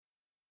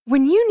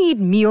When you need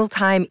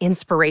mealtime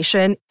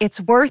inspiration,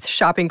 it's worth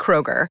shopping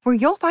Kroger, where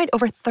you'll find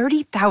over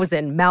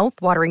 30,000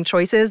 mouth-watering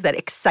choices that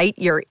excite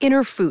your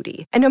inner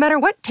foodie. And no matter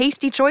what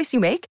tasty choice you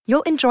make,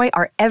 you'll enjoy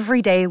our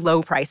everyday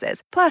low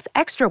prices, plus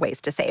extra ways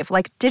to save,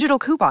 like digital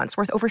coupons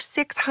worth over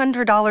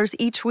 $600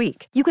 each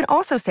week. You can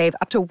also save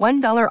up to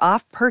 $1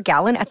 off per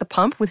gallon at the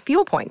pump with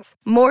fuel points.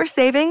 More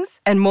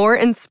savings and more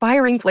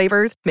inspiring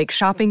flavors make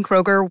shopping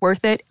Kroger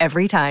worth it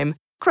every time.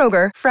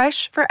 Kroger,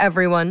 fresh for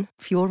everyone.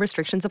 Fuel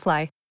restrictions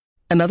apply.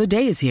 Another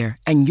day is here,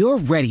 and you're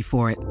ready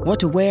for it. What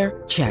to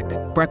wear? Check.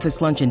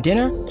 Breakfast, lunch, and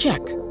dinner? Check.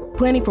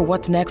 Planning for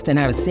what's next and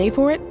how to save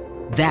for it?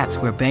 That's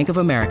where Bank of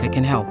America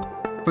can help.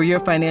 For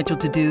your financial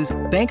to-dos,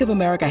 Bank of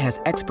America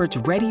has experts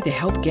ready to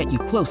help get you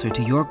closer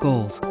to your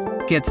goals.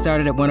 Get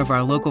started at one of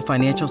our local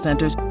financial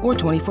centers or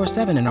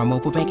 24/7 in our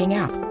mobile banking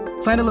app.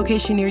 Find a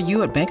location near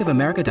you at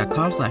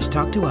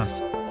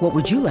bankofamerica.com/talktous. What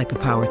would you like the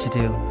power to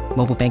do?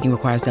 Mobile banking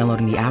requires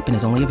downloading the app and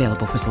is only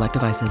available for select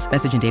devices.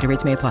 Message and data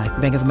rates may apply.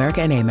 Bank of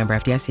America N.A., member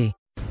FDIC.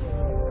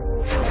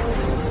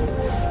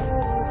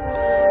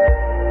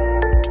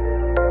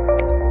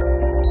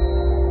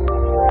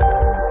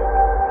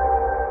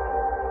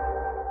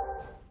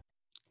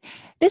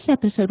 This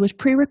episode was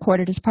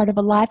pre-recorded as part of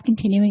a live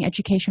continuing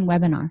education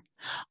webinar.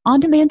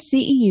 On-demand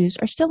CEUs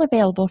are still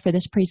available for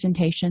this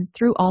presentation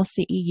through All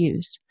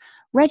CEUs.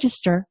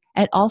 Register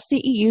at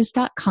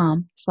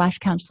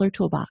allceus.com/counselor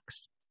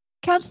toolbox.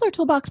 Counselor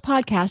Toolbox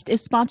podcast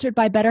is sponsored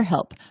by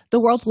BetterHelp,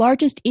 the world's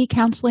largest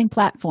e-counseling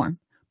platform,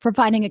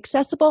 providing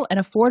accessible and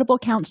affordable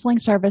counseling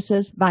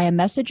services via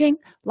messaging,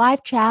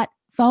 live chat,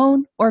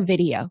 phone, or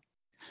video.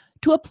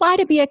 To apply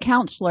to be a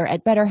counselor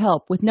at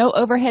BetterHelp with no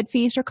overhead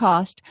fees or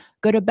cost,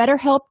 go to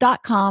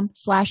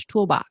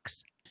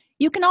betterhelp.com/toolbox.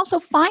 You can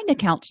also find a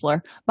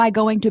counselor by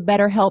going to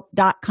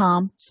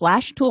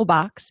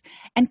betterhelp.com/toolbox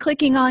and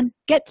clicking on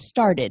Get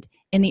Started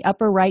in the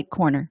upper right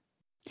corner.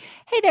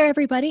 Hey there,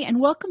 everybody, and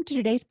welcome to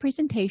today's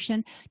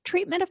presentation,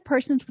 Treatment of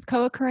Persons with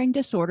Co-occurring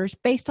Disorders,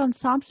 based on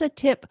SAMHSA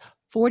TIP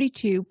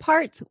 42,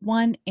 Parts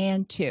 1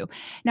 and 2.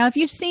 Now, if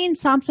you've seen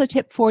SAMHSA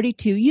TIP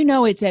 42, you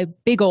know it's a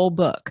big old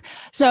book.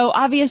 So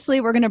obviously,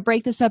 we're going to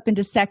break this up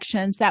into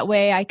sections. That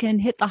way, I can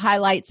hit the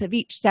highlights of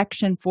each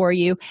section for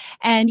you,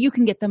 and you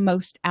can get the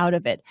most out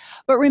of it.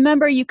 But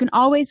remember, you can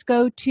always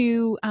go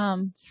to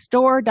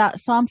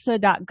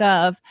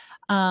store.samhsa.gov.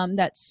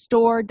 That's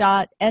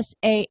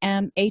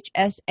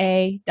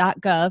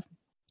store.samhsa.gov.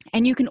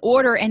 And you can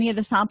order any of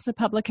the SAMHSA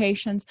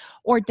publications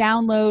or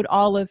download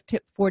all of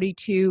TIP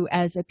 42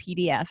 as a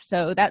PDF.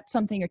 So that's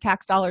something your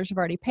tax dollars have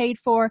already paid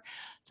for.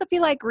 So if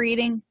you like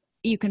reading,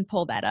 you can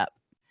pull that up.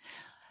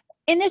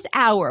 In this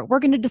hour, we're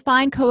going to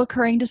define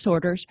co-occurring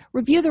disorders,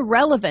 review the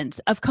relevance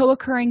of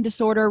co-occurring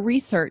disorder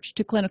research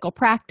to clinical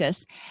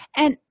practice,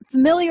 and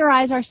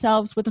familiarize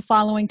ourselves with the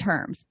following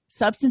terms: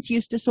 substance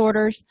use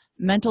disorders,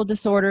 mental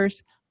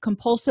disorders,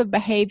 compulsive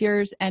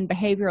behaviors and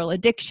behavioral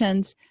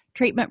addictions,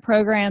 treatment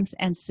programs,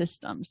 and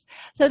systems.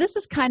 So this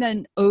is kind of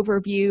an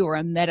overview or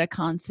a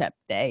meta-concept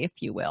day,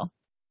 if you will.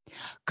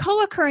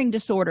 Co-occurring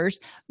disorders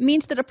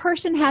means that a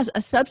person has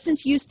a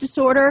substance use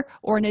disorder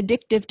or an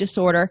addictive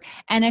disorder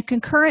and a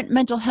concurrent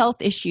mental health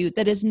issue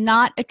that is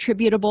not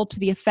attributable to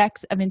the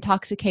effects of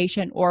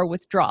intoxication or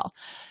withdrawal.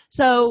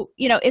 So,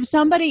 if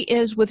somebody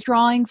is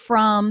withdrawing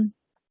from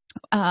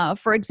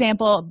for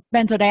example,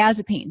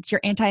 benzodiazepines, your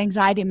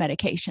anti-anxiety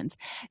medications,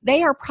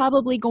 they are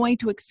probably going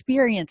to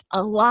experience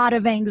a lot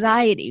of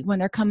anxiety when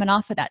they're coming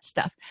off of that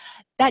stuff.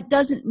 That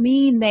doesn't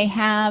mean they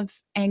have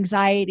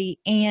anxiety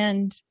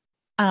and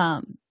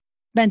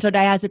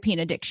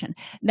benzodiazepine addiction.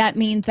 That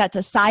means that's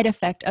a side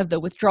effect of the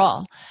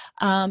withdrawal.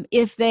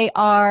 If they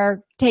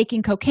are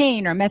taking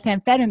cocaine or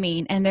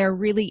methamphetamine and they're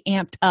really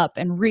amped up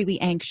and really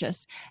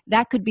anxious,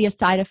 that could be a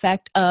side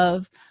effect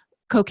of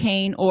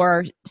cocaine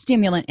or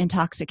stimulant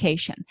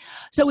intoxication.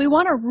 So we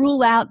want to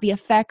rule out the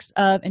effects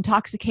of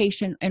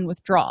intoxication and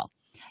withdrawal.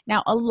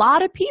 Now, a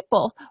lot of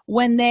people,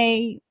 when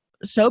they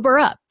sober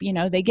up,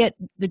 they get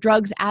the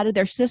drugs out of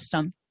their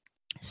system,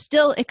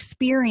 still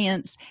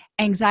experience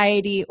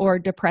anxiety or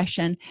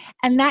depression.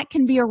 And that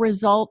can be a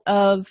result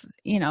of,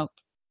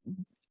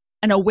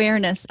 an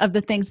awareness of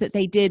the things that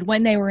they did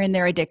when they were in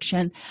their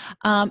addiction.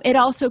 It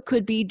also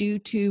could be due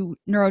to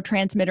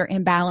neurotransmitter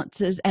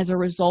imbalances as a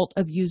result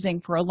of using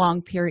for a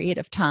long period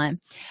of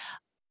time.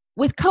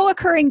 With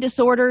co-occurring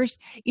disorders,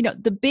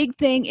 the big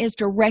thing is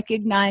to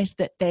recognize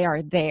that they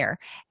are there.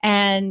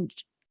 And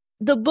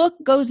the book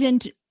goes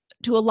into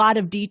a lot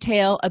of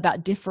detail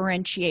about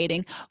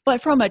differentiating,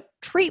 but from a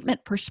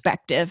treatment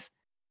perspective,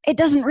 it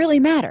doesn't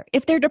really matter.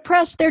 If they're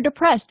depressed,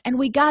 and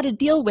we got to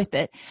deal with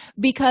it,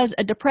 because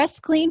a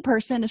depressed, clean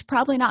person is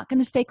probably not going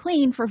to stay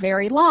clean for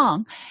very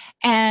long.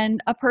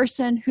 And a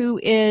person who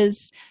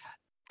is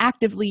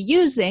actively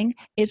using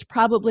is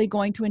probably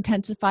going to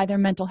intensify their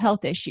mental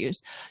health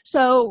issues.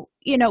 So,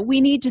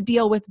 we need to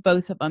deal with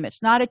both of them.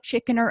 It's not a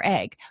chicken or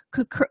egg.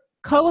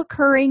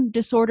 Co-occurring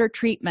disorder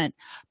treatment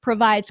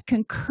provides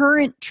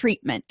concurrent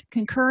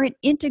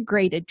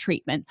integrated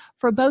treatment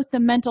for both the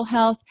mental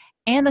health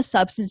and the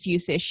substance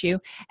use issue.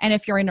 And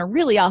if you're in a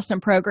really awesome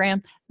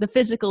program, the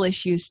physical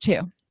issues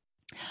too.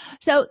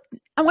 So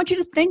I want you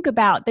to think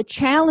about the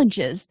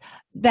challenges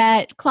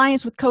that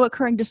clients with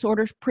co-occurring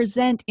disorders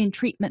present in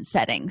treatment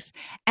settings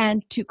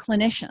and to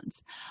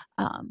clinicians.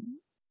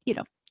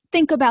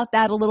 Think about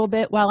that a little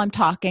bit while I'm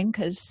talking,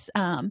 because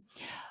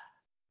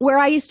where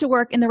I used to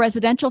work in the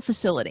residential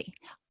facility,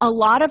 a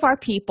lot of our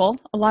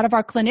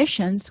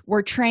clinicians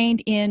were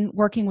trained in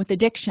working with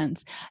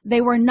addictions.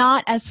 They were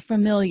not as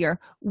familiar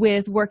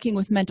with working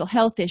with mental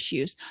health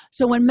issues.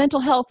 So when mental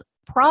health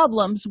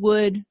problems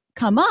would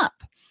come up,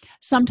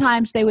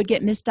 sometimes they would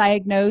get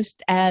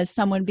misdiagnosed as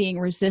someone being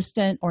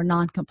resistant or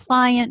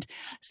non-compliant.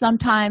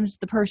 Sometimes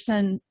the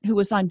person who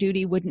was on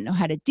duty wouldn't know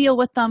how to deal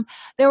with them.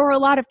 There were a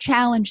lot of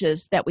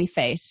challenges that we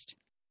faced.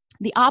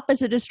 The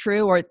opposite is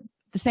true, or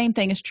the same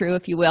thing is true,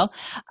 if you will,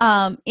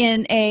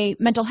 in a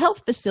mental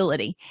health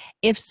facility.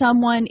 If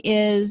someone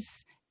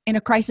is in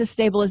a crisis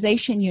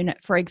stabilization unit,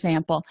 for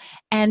example,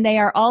 and they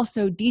are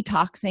also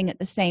detoxing at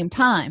the same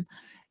time,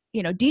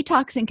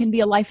 detoxing can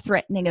be a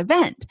life-threatening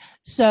event.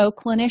 So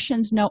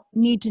clinicians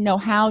need to know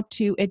how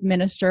to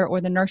administer,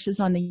 or the nurses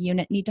on the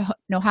unit need to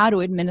know how to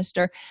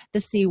administer the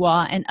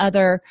CWA and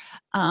other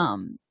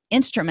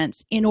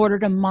instruments in order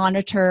to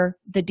monitor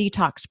the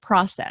detox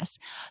process.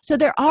 So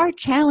there are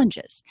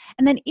challenges.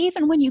 And then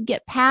even when you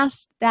get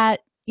past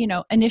that,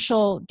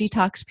 initial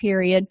detox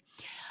period,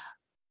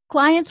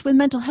 clients with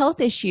mental health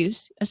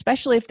issues,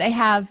 especially if they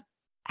have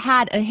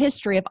had a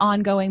history of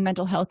ongoing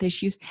mental health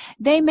issues,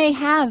 they may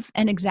have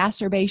an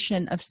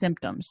exacerbation of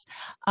symptoms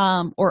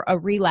or a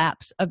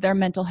relapse of their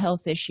mental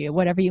health issue,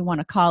 whatever you want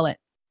to call it.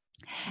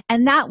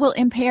 And that will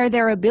impair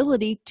their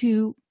ability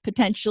to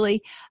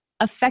potentially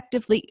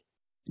effectively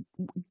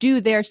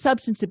do their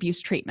substance abuse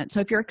treatment.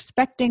 So if you're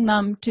expecting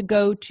them to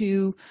go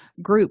to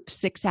group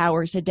 6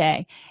 hours a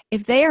day,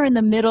 if they are in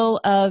the middle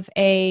of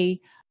a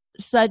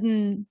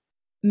sudden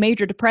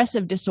major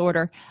depressive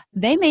disorder,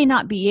 they may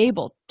not be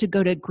able to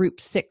go to group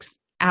 6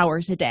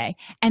 hours a day.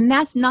 And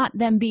that's not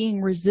them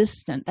being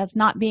resistant. That's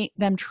not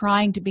them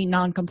trying to be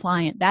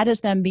non-compliant. That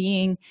is them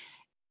being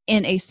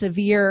in a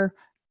severe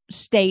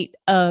state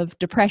of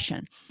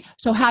depression.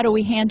 So how do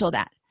we handle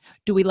that?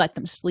 Do we let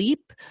them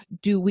sleep?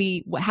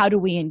 How do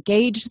we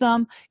engage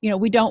them?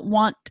 We don't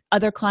want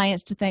other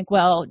clients to think,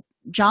 well,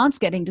 John's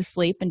getting to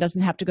sleep and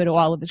doesn't have to go to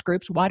all of his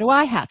groups. Why do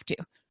I have to?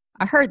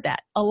 I heard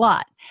that a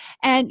lot.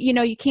 And,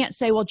 you can't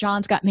say, well,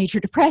 John's got major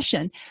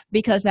depression,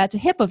 because that's a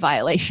HIPAA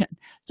violation.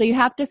 So you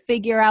have to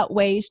figure out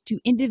ways to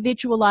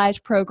individualize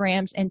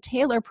programs and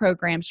tailor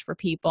programs for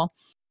people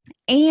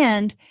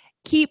and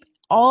keep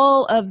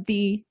all of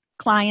the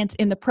clients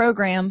in the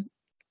program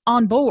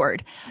on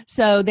board.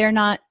 So they're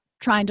not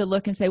trying to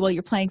look and say, well,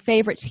 you're playing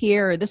favorites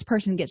here, or this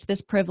person gets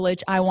this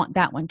privilege, I want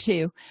that one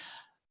too.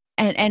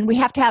 And we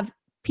have to have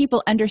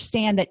people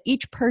understand that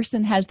each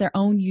person has their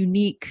own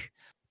unique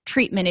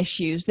treatment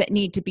issues that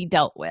need to be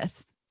dealt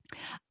with.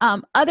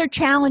 Other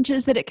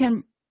challenges that it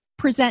can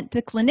present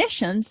to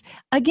clinicians,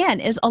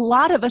 again, is a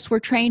lot of us were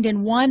trained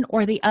in one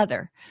or the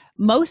other.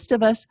 Most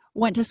of us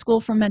went to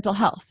school for mental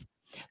health.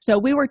 So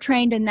we were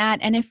trained in that.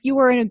 And if you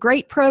were in a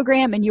great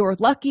program and you were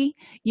lucky,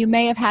 you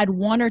may have had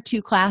 1 or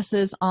 2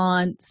 classes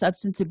on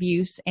substance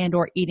abuse and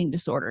or eating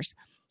disorders.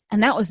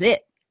 And that was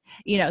it.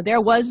 There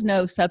was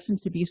no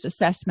substance abuse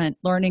assessment,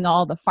 learning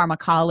all the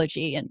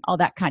pharmacology and all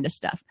that kind of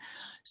stuff.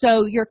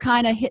 So you're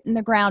kind of hitting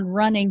the ground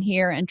running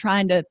here and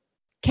trying to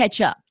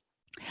catch up.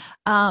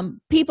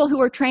 People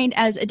who are trained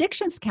as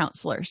addictions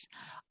counselors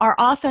are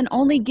often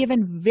only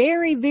given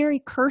very, very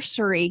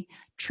cursory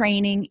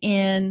training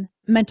in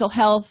mental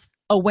health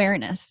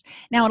awareness.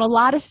 Now, in a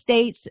lot of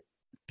states,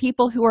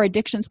 people who are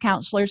addictions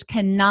counselors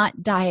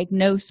cannot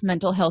diagnose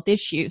mental health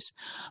issues,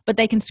 but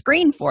they can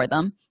screen for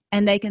them,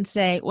 and they can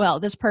say,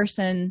 well, this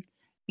person,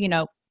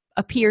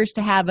 appears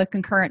to have a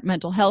concurrent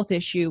mental health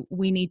issue.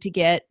 We need to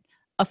get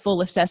a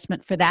full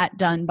assessment for that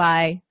done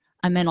by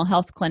a mental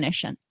health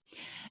clinician.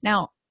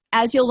 Now,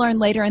 as you'll learn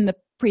later in the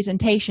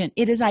presentation,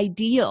 it is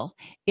ideal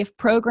if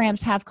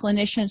programs have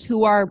clinicians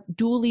who are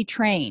dually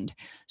trained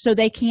so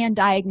they can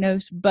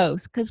diagnose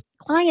both, because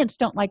clients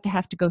don't like to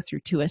have to go through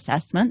 2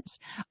 assessments.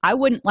 I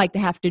wouldn't like to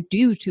have to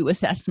do 2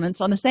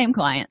 assessments on the same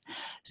client.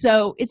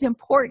 So it's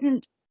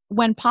important,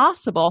 when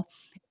possible,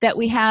 that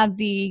we have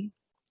the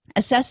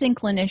assessing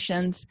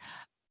clinicians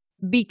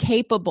be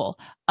capable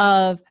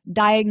of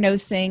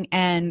diagnosing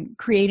and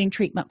creating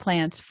treatment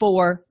plans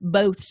for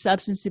both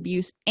substance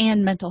abuse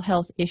and mental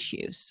health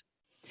issues.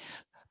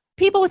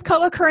 People with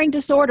co-occurring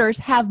disorders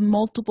have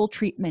multiple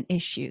treatment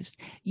issues.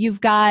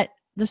 You've got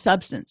the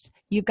substance,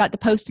 you've got the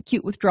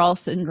post-acute withdrawal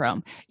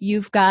syndrome,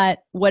 you've got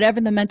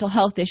whatever the mental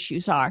health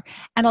issues are.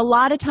 And a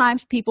lot of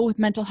times people with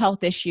mental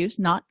health issues,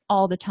 not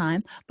all the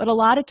time, but a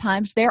lot of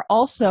times they're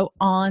also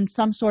on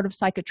some sort of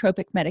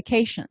psychotropic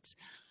medications.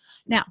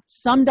 Now,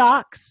 some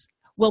docs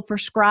will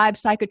prescribe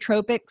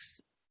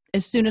psychotropics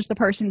as soon as the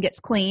person gets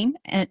clean,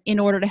 and in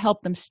order to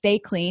help them stay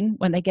clean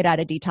when they get out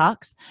of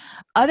detox.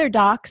 Other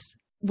docs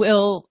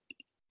will,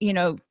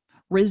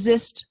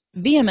 resist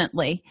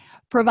vehemently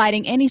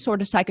providing any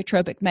sort of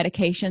psychotropic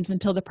medications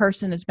until the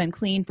person has been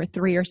clean for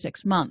 3 or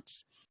 6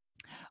 months.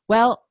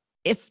 Well,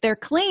 if they're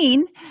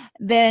clean,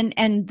 then,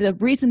 and the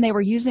reason they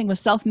were using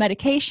was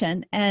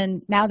self-medication,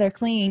 and now they're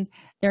clean,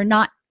 they're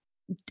not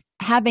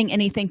having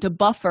anything to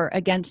buffer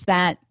against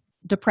that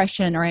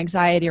depression or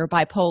anxiety or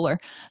bipolar.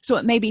 So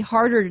it may be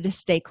harder to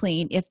stay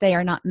clean if they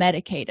are not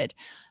medicated.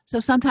 So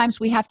sometimes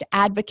we have to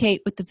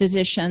advocate with the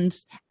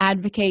physicians,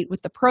 advocate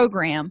with the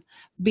program,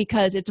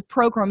 because it's a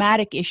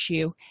programmatic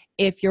issue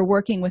if you're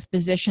working with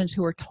physicians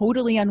who are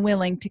totally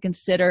unwilling to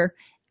consider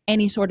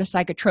any sort of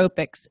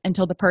psychotropics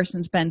until the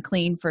person's been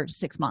clean for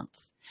 6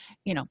 months.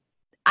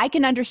 I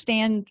can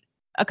understand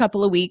a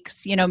couple of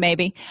weeks,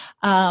 maybe.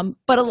 But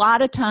a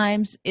lot of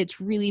times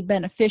it's really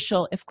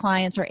beneficial if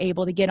clients are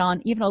able to get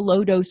on even a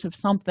low dose of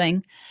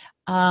something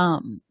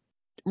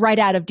right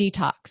out of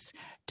detox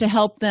to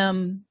help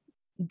them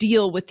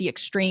deal with the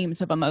extremes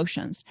of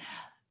emotions.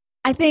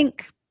 I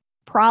think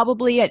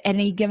probably at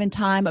any given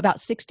time, about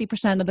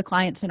 60% of the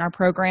clients in our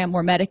program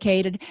were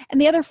medicated and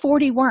the other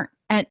 40 weren't.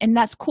 And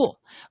that's cool.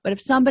 But if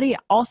somebody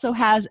also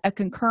has a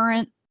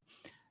concurrent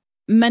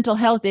mental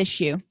health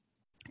issue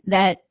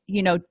that,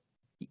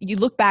 you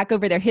look back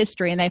over their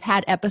history and they've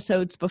had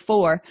episodes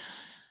before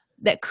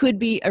that could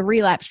be a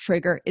relapse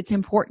trigger, it's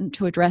important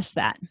to address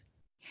that.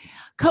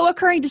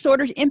 Co-occurring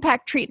disorders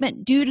impact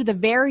treatment due to the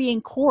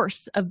varying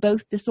course of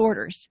both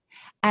disorders.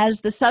 As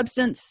the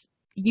substance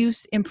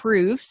use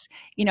improves,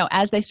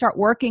 as they start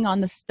working on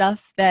the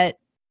stuff that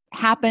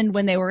happened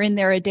when they were in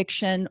their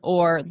addiction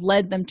or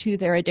led them to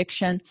their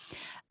addiction,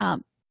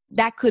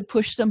 that could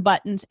push some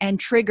buttons and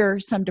trigger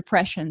some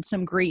depression,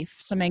 some grief,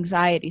 some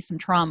anxiety, some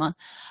trauma.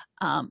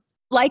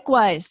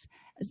 Likewise,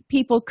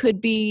 people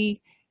could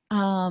be,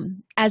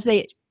 as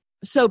they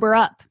sober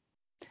up,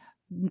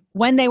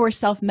 when they were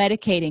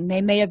self-medicating,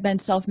 they may have been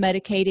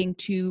self-medicating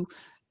to,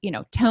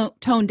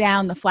 tone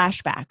down the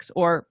flashbacks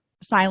or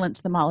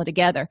silence them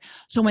altogether.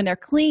 So when they're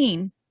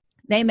clean,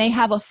 they may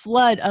have a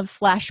flood of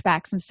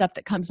flashbacks and stuff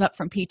that comes up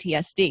from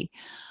PTSD.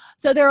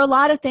 So there are a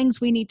lot of things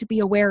we need to be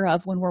aware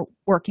of when we're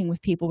working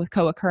with people with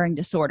co-occurring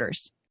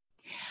disorders.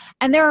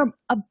 And there are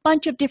a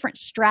bunch of different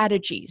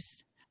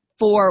strategies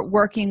for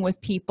working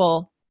with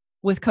people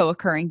with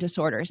co-occurring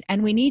disorders.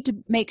 And we need to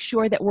make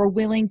sure that we're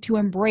willing to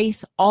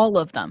embrace all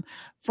of them,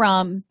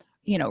 from,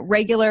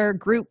 regular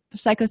group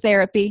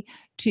psychotherapy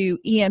to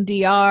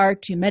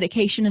EMDR to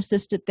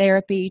medication-assisted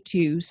therapy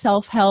to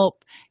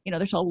self-help.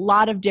 There's a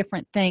lot of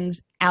different things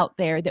out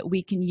there that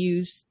we can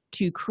use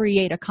to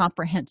create a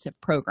comprehensive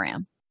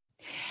program.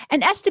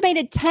 An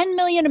estimated 10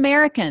 million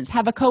Americans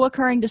have a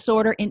co-occurring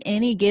disorder in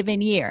any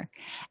given year.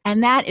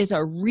 And that is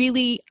a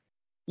really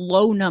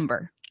low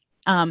number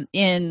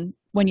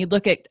when you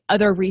look at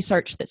other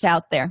research that's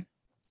out there,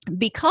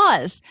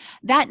 because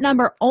that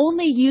number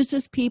only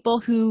uses people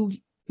who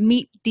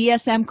meet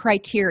DSM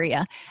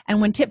criteria. And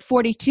when tip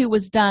 42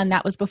 was done,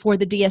 that was before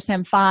the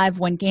DSM-5,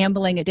 when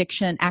gambling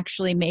addiction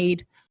actually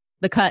made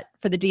the cut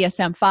for the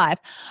DSM-5.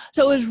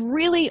 So it was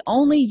really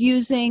only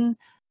using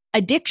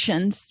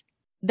addictions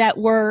that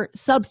were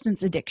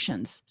substance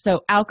addictions,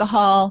 so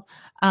alcohol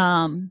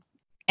and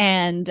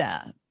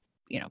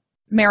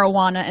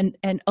marijuana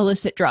and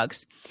illicit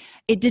drugs.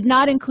 It did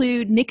not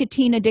include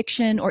nicotine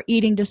addiction or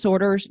eating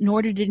disorders,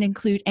 nor did it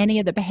include any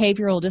of the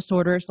behavioral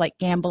disorders like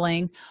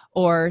gambling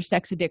or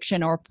sex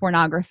addiction or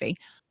pornography.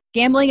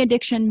 Gambling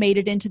addiction made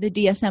it into the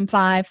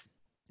DSM-5.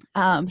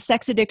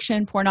 Sex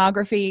addiction,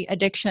 pornography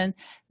addiction,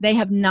 they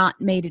have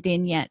not made it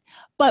in yet.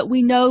 But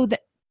we know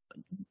that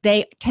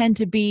they tend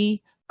to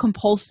be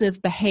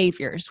compulsive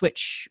behaviors,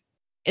 which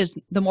is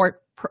the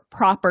more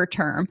proper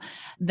term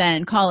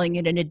than calling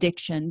it an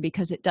addiction,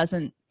 because it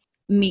doesn't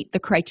meet the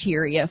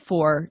criteria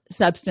for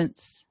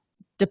substance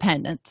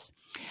dependence.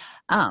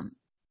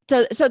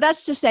 So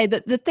that's to say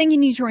that the thing you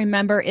need to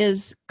remember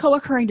is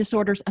co-occurring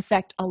disorders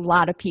affect a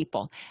lot of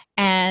people,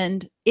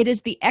 and it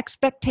is the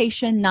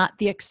expectation, not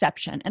the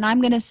exception. And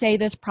I'm going to say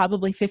this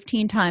probably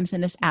 15 times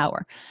in this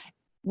hour.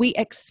 We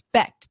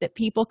expect that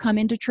people come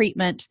into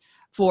treatment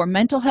for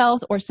mental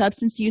health or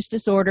substance use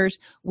disorders.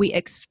 We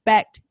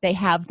expect they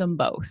have them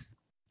both.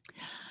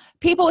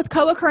 People with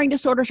co-occurring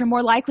disorders are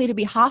more likely to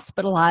be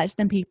hospitalized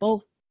than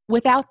people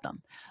without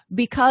them,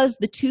 because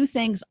the two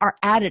things are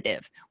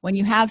additive. When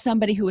you have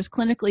somebody who is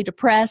clinically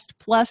depressed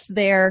plus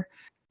they're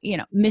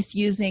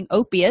misusing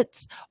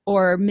opiates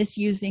or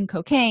misusing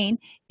cocaine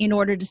in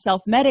order to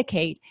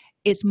self-medicate,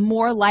 it's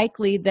more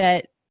likely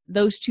that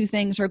those two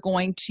things are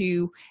going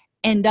to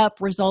end up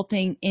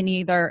resulting in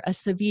either a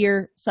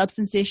severe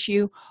substance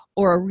issue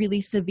or a really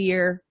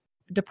severe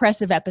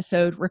depressive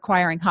episode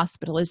requiring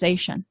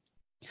hospitalization.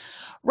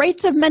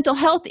 Rates of mental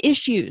health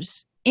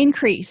issues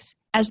increase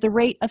as the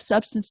rate of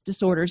substance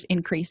disorders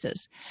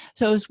increases.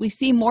 So as we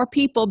see more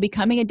people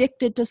becoming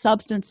addicted to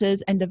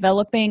substances and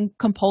developing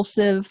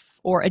compulsive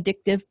or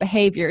addictive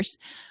behaviors,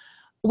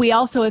 we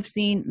also have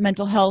seen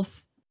mental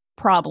health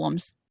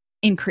problems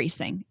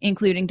increasing,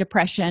 including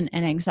depression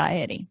and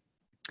anxiety.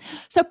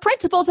 So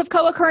principles of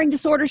co-occurring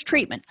disorders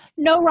treatment: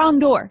 no wrong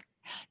door.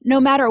 No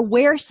matter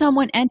where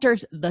someone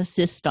enters the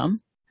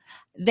system,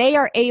 they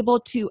are able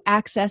to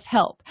access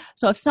help.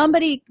 So if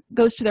somebody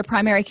goes to their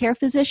primary care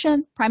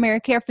physician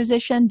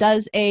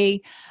does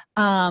a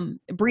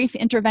brief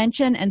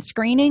intervention and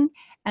screening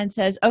and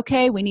says,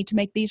 okay, we need to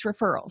make these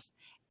referrals.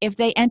 If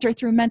they enter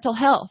through mental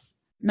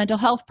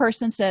health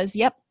person says,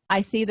 yep,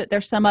 I see that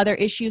there's some other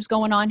issues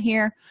going on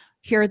here.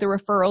 Here are the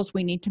referrals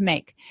we need to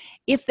make.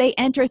 If they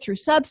enter through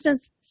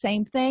substance,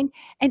 same thing.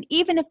 And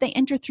even if they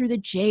enter through the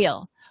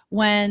jail,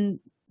 when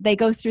they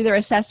go through their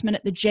assessment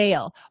at the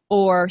jail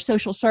or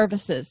social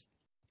services,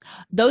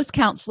 those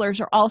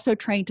counselors are also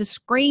trained to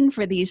screen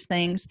for these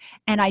things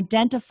and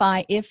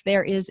identify if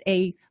there is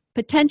a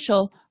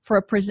potential for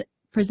a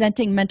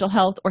presenting mental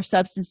health or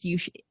substance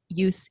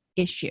use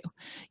issue.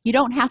 You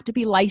don't have to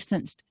be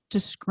licensed to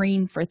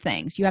screen for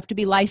things. You have to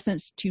be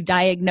licensed to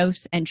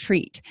diagnose and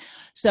treat.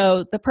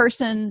 So the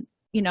person,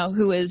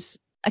 who is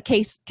a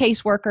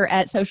caseworker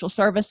at social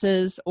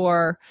services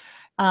or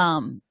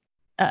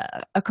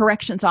a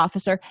corrections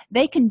officer,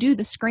 they can do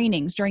the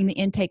screenings during the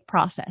intake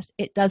process.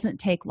 It doesn't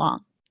take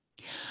long.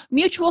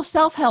 Mutual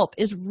self-help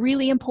is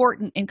really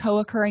important in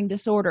co-occurring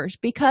disorders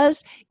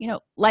because,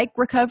 like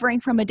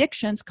recovering from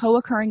addictions,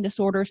 co-occurring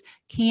disorders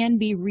can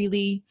be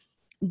really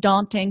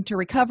daunting to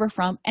recover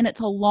from, and it's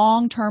a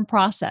long-term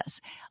process.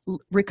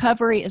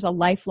 Recovery is a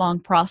lifelong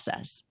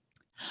process.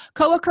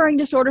 Co-occurring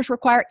disorders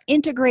require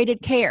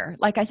integrated care.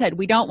 Like I said,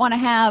 we don't want to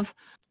have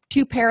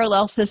two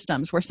parallel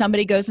systems where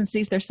somebody goes and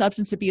sees their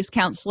substance abuse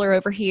counselor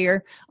over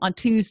here on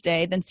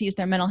Tuesday, then sees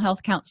their mental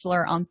health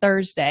counselor on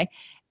Thursday,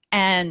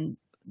 and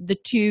the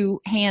two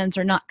hands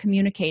are not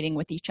communicating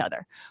with each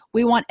other.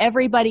 We want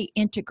everybody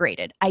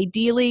integrated,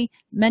 ideally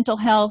mental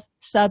health,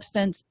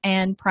 substance,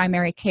 and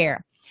primary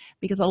care,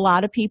 because a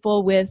lot of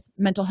people with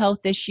mental health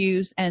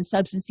issues and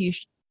substance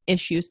use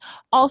issues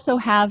also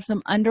have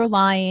some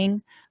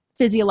underlying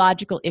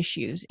physiological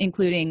issues,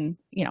 including,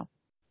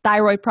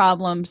 thyroid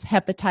problems,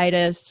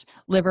 hepatitis,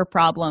 liver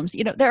problems.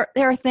 There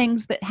are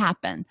things that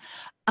happen.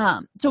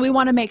 So we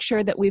want to make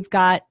sure that we've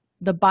got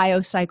the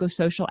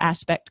biopsychosocial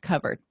aspect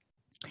covered.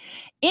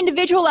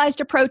 Individualized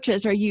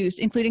approaches are used,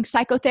 including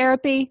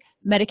psychotherapy,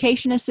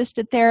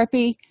 medication-assisted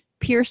therapy,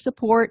 peer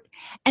support,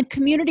 and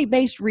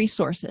community-based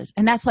resources.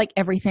 And that's like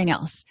everything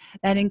else.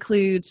 That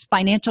includes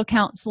financial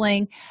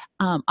counseling,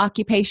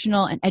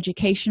 occupational and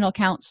educational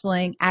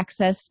counseling,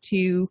 access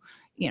to,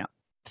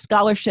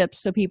 scholarships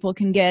so people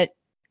can get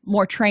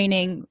more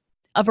training,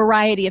 a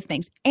variety of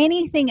things.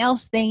 Anything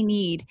else they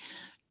need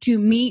to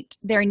meet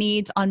their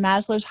needs on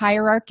Maslow's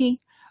hierarchy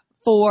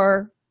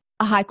for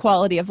a high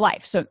quality of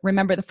life. So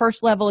remember, the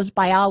first level is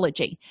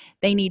biology.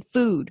 They need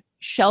food,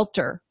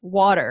 shelter,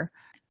 water.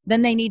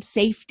 Then they need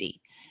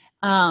safety.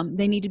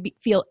 They need to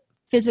feel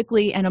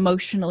physically and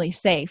emotionally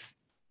safe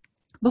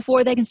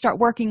before they can start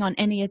working on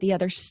any of the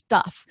other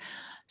stuff.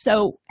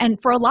 So, and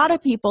for a lot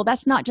of people,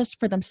 that's not just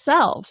for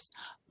themselves,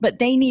 but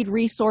they need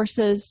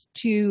resources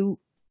to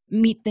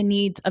meet the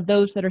needs of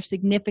those that are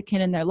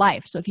significant in their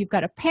life. So if you've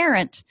got a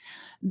parent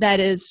that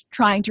is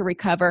trying to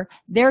recover,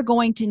 they're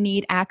going to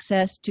need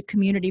access to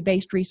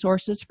community-based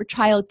resources for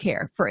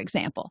childcare, for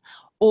example,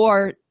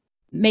 or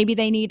maybe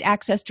they need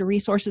access to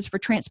resources for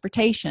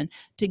transportation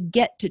to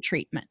get to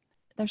treatment.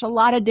 There's a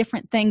lot of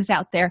different things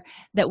out there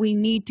that we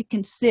need to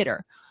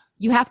consider.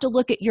 You have to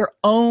look at your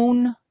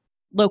own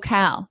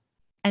locale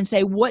and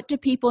say, what do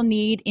people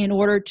need in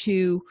order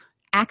to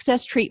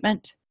access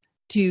treatment,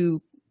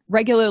 to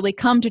regularly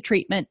come to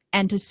treatment,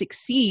 and to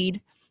succeed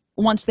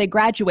once they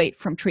graduate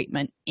from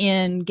treatment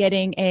in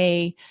getting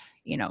a,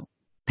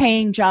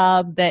 paying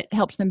job that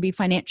helps them be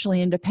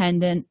financially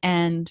independent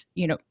and,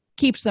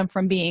 keeps them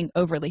from being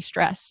overly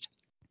stressed.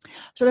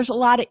 So there's a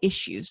lot of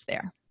issues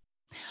there.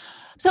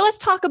 So let's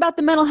talk about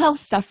the mental health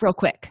stuff real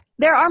quick.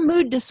 There are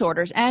mood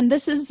disorders, and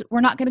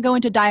we're not going to go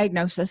into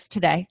diagnosis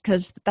today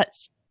because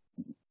that's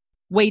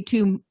way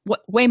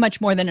much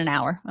more than an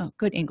hour. Oh,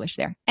 good English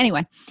there.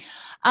 Anyway,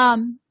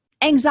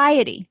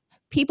 anxiety.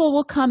 People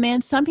will come in.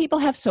 Some people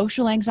have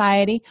social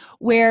anxiety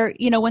where,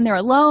 when they're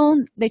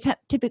alone, they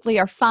typically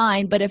are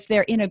fine. But if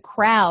they're in a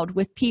crowd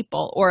with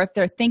people, or if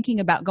they're thinking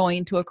about going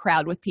into a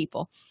crowd with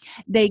people,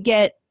 they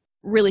get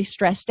really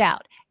stressed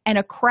out. And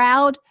a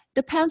crowd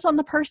depends on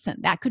the person.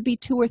 That could be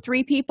 2 or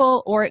 3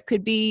 people, or it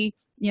could be,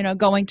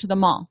 going to the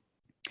mall.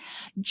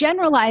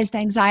 Generalized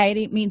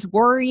anxiety means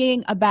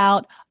worrying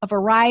about a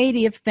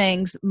variety of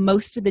things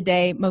most of the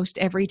day, most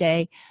every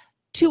day,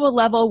 to a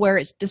level where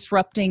it's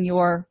disrupting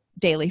your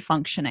daily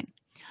functioning.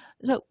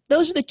 So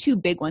those are the 2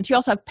 big ones. You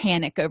also have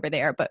panic over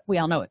there, but we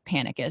all know what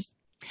panic is.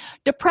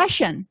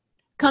 Depression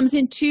comes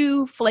in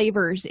 2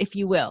 flavors, if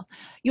you will.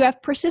 You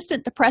have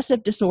persistent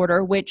depressive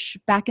disorder, which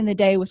back in the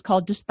day was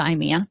called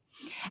dysthymia.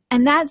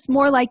 And that's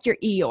more like your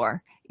Eeyore.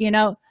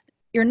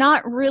 You're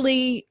not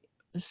really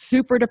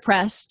super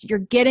depressed. You're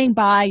getting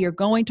by. You're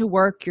going to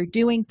work. You're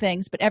doing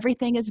things, but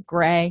everything is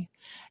gray.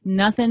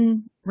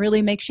 Nothing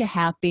really makes you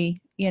happy.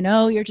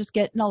 You're just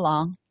getting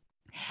along.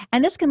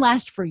 And this can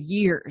last for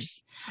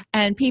years.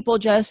 And people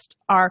just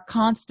are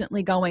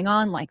constantly going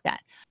on like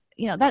that.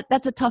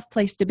 That's a tough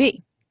place to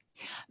be.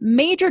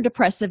 Major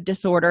depressive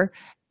disorder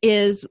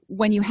is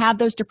when you have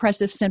those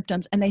depressive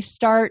symptoms and they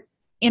start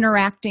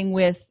interacting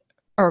with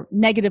or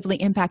negatively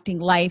impacting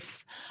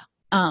life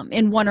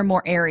in one or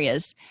more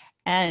areas.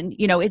 And,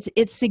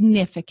 it's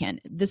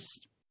significant.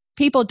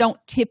 People don't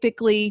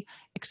typically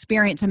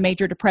experience a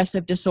major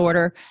depressive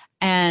disorder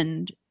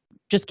and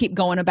just keep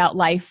going about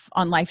life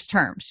on life's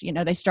terms.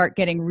 They start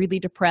getting really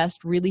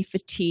depressed, really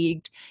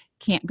fatigued,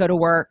 can't go to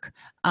work,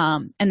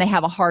 and they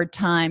have a hard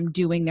time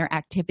doing their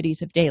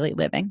activities of daily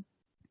living.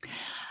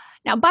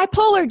 Now,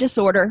 bipolar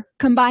disorder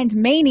combines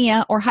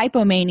mania or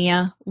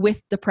hypomania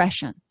with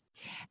depression.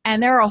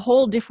 And there are a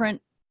whole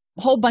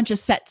bunch of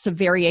sets of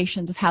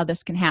variations of how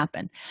this can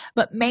happen.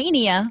 But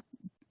mania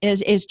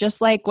is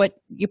just like what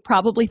you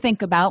probably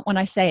think about when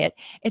I say it.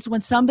 It's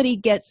when somebody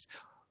gets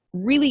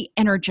really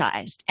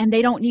energized and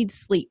they don't need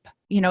sleep.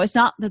 It's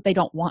not that they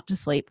don't want to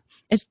sleep.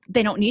 It's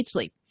they don't need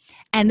sleep.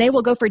 And they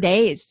will go for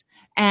days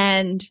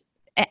and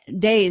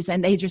they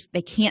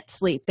can't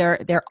sleep.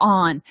 They're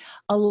on.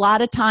 A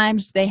lot of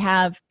times they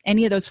have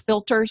any of those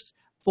filters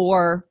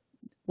for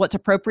what's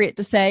appropriate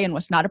to say and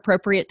what's not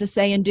appropriate to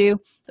say and do.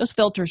 Those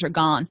filters are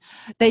gone.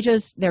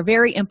 They're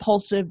very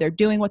impulsive. They're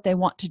doing what they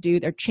want to do.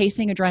 They're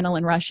chasing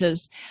adrenaline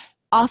rushes,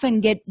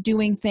 often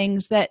doing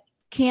things that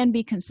can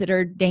be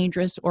considered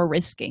dangerous or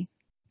risky.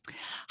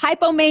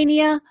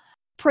 Hypomania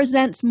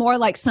presents more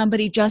like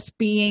somebody just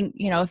being,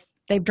 if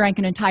they've drank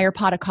an entire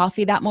pot of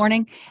coffee that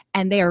morning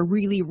and they are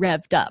really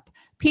revved up.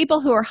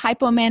 People who are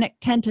hypomanic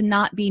tend to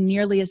not be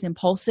nearly as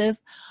impulsive,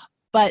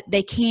 but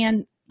they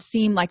can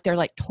seem like they're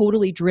like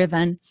totally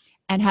driven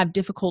and have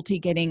difficulty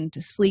getting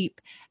to sleep.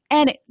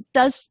 And it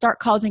does start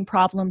causing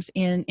problems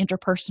in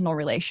interpersonal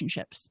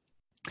relationships.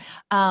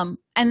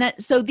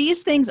 So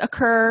these things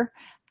occur.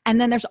 And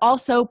then there's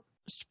also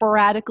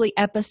sporadically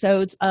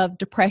episodes of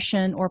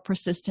depression or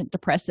persistent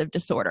depressive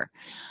disorder.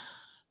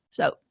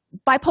 So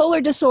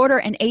bipolar disorder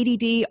and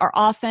ADD are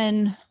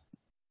often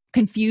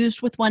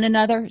confused with one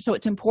another, so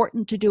it's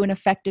important to do an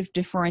effective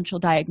differential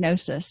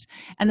diagnosis.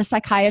 And the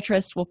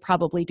psychiatrist will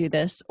probably do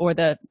this, or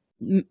the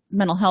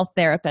mental health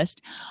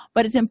therapist.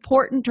 But it's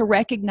important to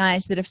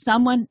recognize that if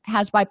someone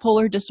has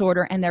bipolar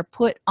disorder and they're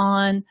put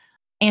on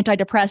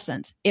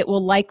antidepressants, it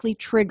will likely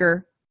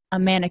trigger a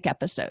manic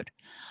episode.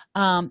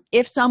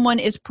 If someone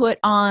is put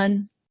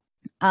on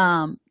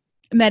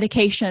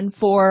medication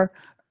for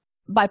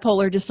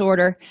bipolar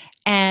disorder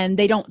and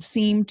they don't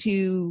seem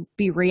to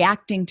be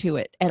reacting to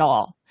it at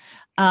all,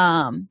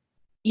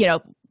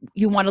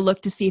 you want to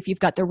look to see if you've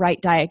got the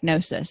right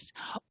diagnosis.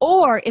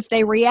 Or if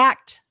they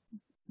react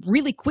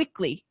really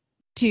quickly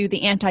to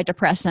the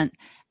antidepressant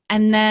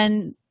and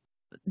then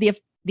the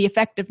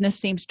effectiveness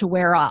seems to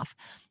wear off.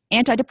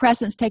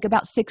 Antidepressants take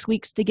about 6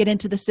 weeks to get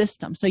into the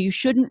system, so you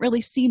shouldn't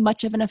really see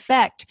much of an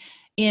effect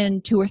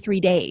in 2 or 3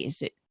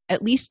 days,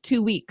 at least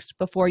 2 weeks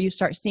before you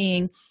start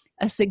seeing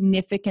a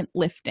significant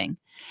lifting.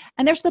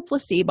 And there's the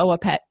placebo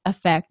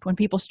effect. When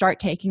people start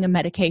taking a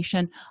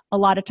medication, a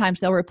lot of times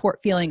they'll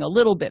report feeling a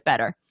little bit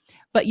better,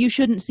 but you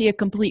shouldn't see a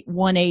complete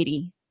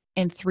 180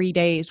 in 3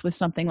 days with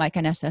something like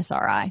an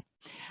SSRI.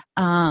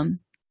 And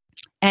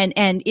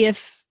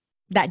if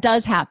that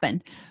does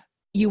happen,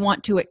 you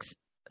want to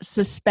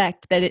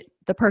suspect that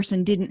the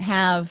person didn't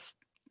have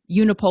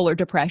unipolar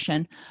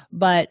depression,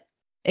 but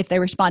if they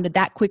responded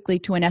that quickly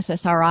to an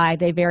SSRI,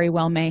 they very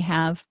well may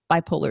have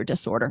bipolar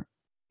disorder.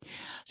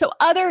 So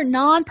other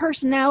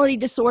non-personality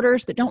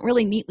disorders that don't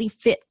really neatly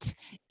fit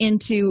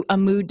into a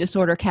mood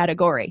disorder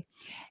category.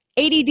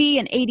 ADD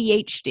and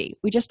ADHD,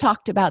 we just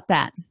talked about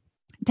that.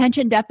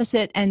 Attention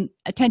deficit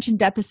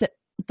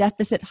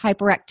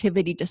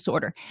hyperactivity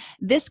disorder.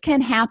 This can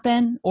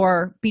happen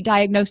or be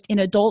diagnosed in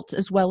adults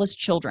as well as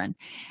children.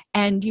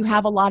 And you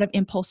have a lot of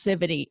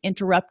impulsivity,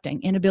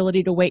 interrupting,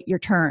 inability to wait your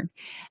turn.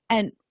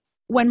 And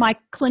when my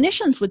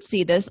clinicians would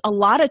see this, a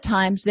lot of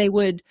times they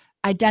would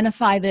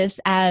identify this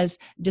as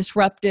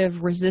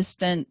disruptive,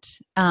 resistant,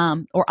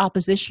 or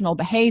oppositional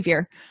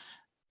behavior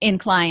in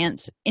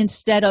clients,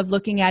 instead of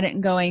looking at it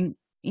and going,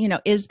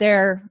 is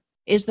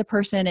the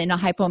person in a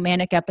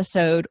hypomanic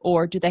episode,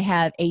 or do they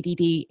have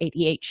ADD,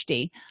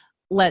 ADHD?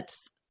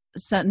 Let's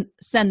send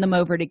them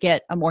over to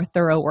get a more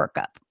thorough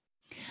workup.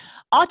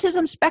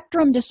 Autism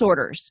spectrum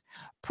disorders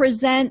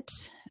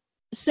present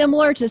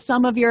similar to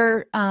some of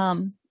your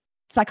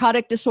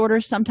psychotic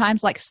disorders,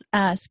 sometimes like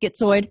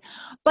schizoid,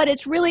 but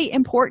it's really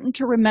important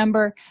to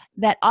remember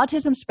that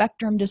autism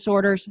spectrum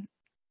disorders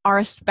are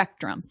a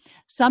spectrum.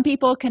 Some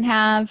people can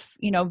have,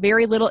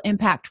 very little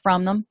impact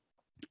from them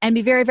and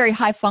be very, very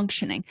high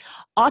functioning.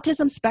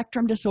 Autism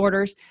spectrum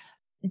disorders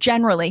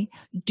generally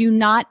do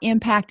not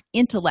impact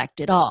intellect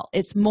at all.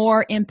 It's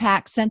more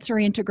impact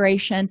sensory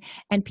integration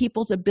and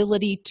people's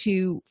ability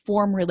to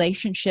form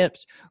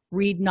relationships,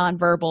 read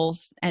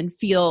nonverbals, and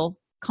feel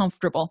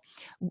comfortable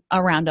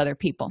around other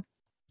people.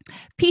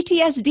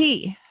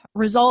 PTSD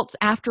results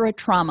after a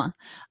trauma.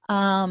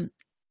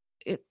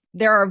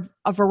 There are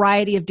a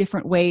variety of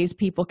different ways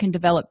people can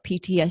develop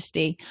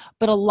PTSD,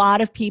 but a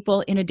lot of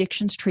people in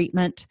addictions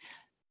treatment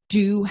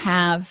do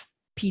have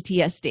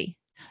PTSD.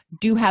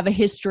 do have a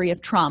history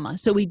of trauma.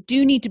 So we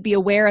do need to be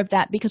aware of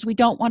that because we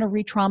don't want to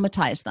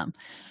re-traumatize them.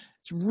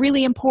 It's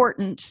really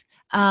important,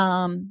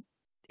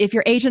 if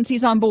your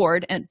agency's on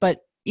board, but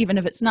even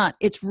if it's not,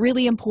 it's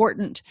really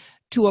important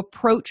to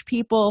approach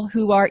people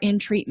who are in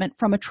treatment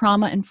from a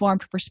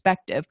trauma-informed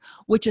perspective,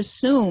 which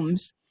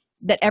assumes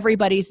that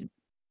everybody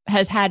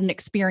has had an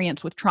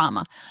experience with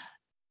trauma.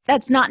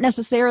 That's not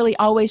necessarily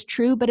always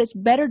true, but it's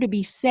better to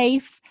be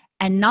safe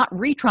and not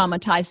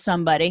re-traumatize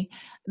somebody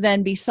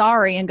than be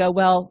sorry and go,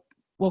 well,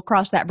 we'll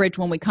cross that bridge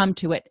when we come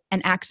to it,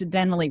 and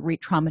accidentally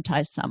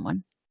re-traumatize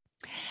someone.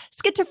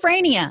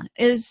 Schizophrenia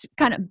is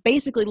kind of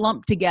basically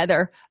lumped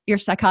together your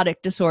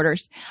psychotic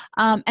disorders.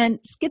 And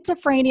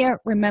schizophrenia,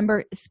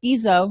 remember,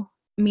 schizo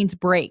means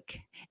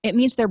break. It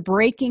means they're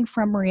breaking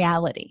from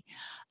reality.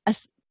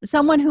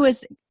 Someone who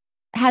has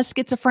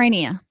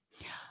schizophrenia,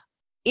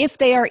 if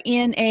they are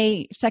in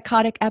a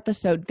psychotic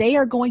episode, they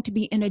are going to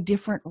be in a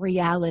different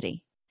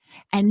reality.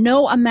 And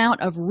no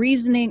amount of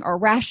reasoning or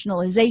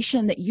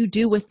rationalization that you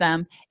do with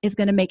them is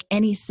going to make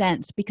any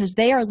sense because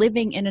they are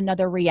living in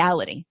another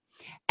reality.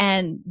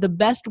 And the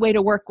best way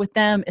to work with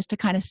them is to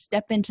kind of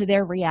step into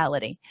their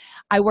reality.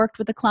 I worked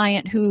with a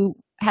client who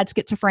had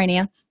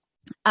schizophrenia,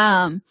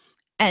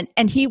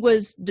 and he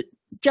was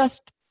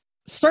just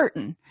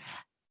certain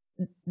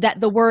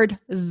that the word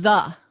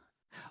 "the"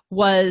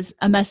 was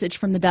a message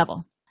from the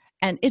devil.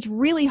 And it's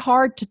really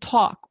hard to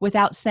talk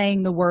without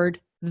saying the word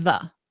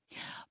 "the."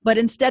 But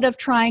instead of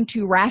trying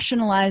to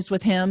rationalize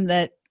with him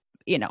that,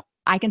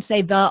 I can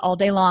say "the" all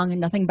day long and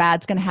nothing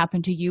bad's going to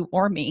happen to you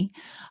or me,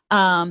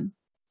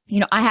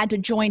 I had to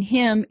join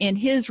him in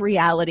his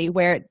reality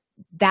where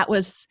that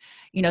was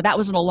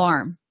an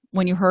alarm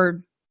when you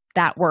heard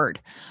that word,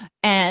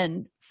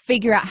 and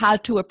figure out how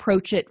to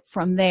approach it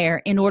from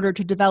there in order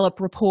to develop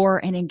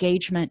rapport and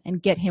engagement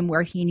and get him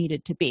where he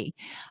needed to be.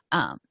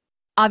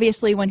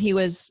 Obviously, when he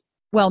was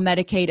well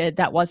medicated,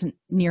 that wasn't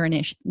near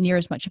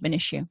as much of an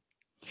issue.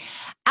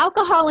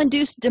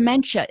 Alcohol-induced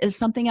dementia is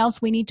something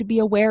else we need to be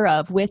aware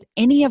of with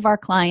any of our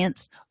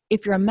clients.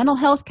 If you're a mental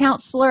health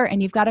counselor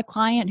and you've got a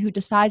client who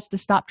decides to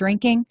stop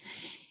drinking,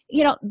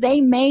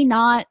 they may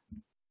not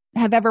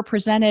have ever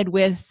presented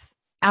with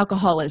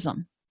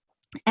alcoholism,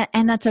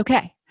 and that's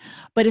okay.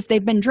 But if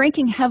they've been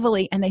drinking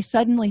heavily and they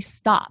suddenly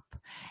stop,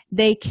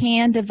 they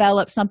can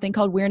develop something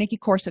called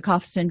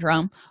Wernicke-Korsakoff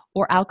syndrome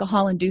or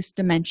alcohol-induced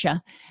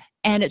dementia.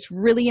 And it's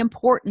really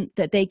important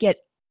that they get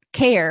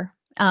care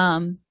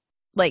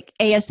like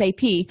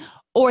ASAP,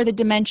 or the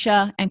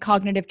dementia and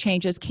cognitive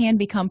changes can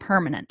become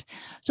permanent.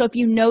 So if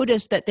you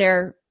notice that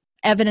they're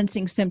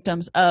evidencing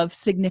symptoms of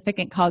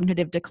significant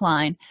cognitive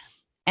decline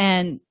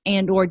and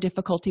or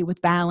difficulty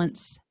with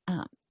balance,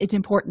 it's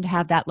important to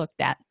have that looked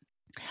at.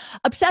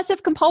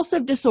 Obsessive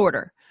compulsive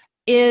disorder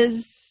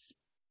is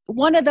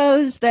one of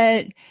those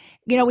that,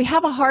 we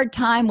have a hard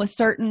time with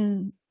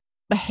certain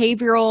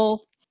behavioral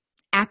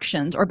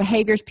actions or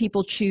behaviors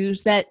people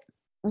choose that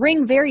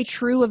ring very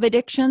true of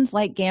addictions,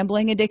 like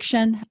gambling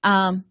addiction,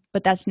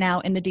 but that's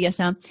now in the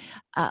DSM.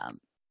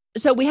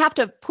 So we have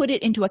to put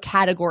it into a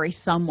category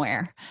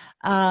somewhere.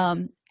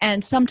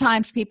 And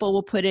sometimes people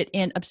will put it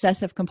in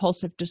obsessive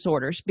compulsive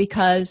disorders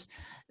because,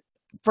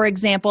 for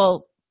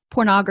example,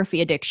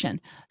 pornography addiction.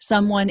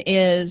 Someone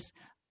is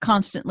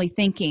constantly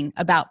thinking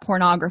about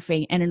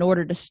pornography, and in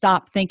order to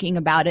stop thinking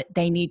about it,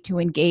 they need to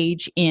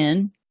engage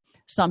in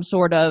some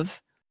sort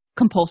of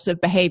compulsive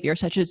behavior,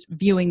 such as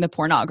viewing the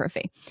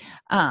pornography.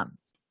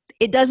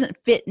 It doesn't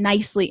fit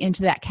nicely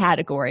into that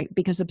category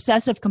because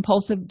obsessive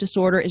compulsive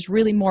disorder is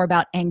really more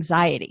about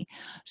anxiety.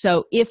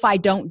 So if I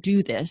don't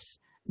do this,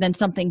 then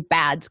something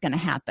bad's going to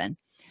happen.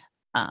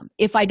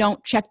 If I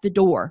don't check the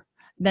door,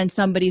 then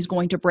somebody's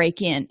going to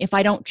break in. If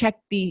I don't check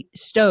the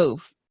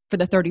stove for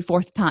the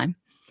 34th time,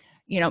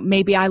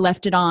 maybe I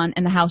left it on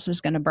and the house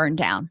is going to burn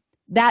down.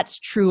 That's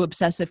true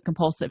obsessive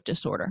compulsive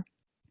disorder.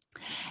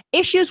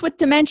 Issues with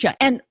dementia,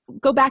 and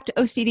go back to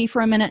OCD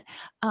for a minute.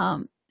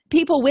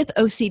 People with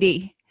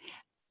OCD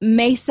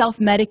may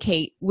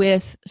self-medicate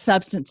with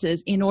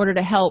substances in order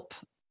to help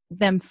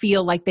them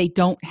feel like they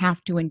don't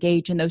have to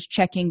engage in those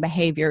checking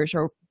behaviors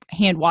or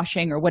hand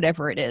washing or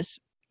whatever it is.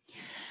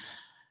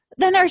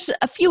 Then there's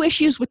a few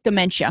issues with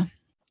dementia.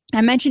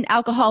 I mentioned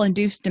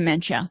alcohol-induced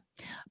dementia,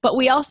 but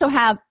we also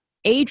have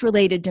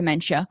age-related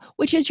dementia,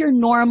 which is your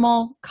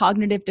normal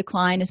cognitive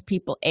decline as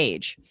people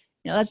age.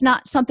 That's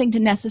not something to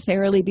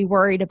necessarily be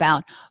worried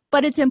about,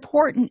 but it's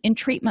important in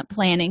treatment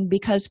planning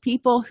because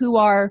people who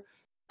are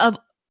of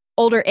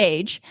older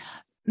age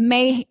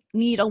may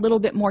need a little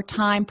bit more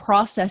time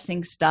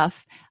processing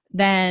stuff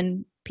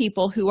than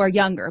people who are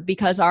younger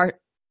because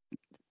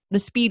the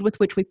speed with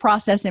which we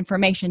process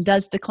information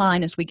does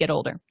decline as we get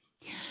older.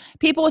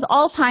 People with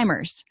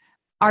Alzheimer's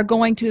are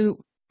going to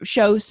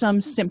show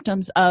some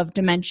symptoms of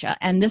dementia,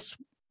 and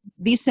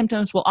these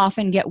symptoms will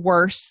often get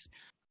worse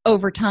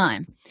over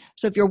time.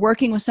 So if you're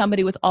working with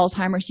somebody with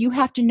Alzheimer's, you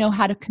have to know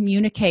how to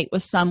communicate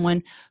with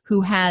someone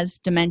who has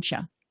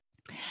dementia.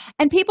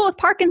 And people with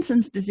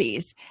Parkinson's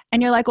disease,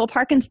 and you're like, well,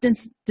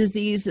 Parkinson's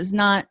disease is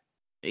not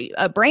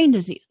a brain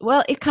disease.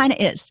 Well, it kind of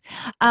is.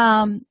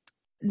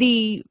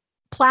 The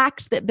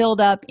plaques that build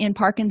up in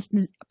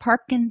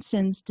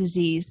Parkinson's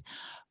disease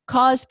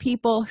cause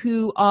people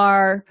who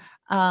are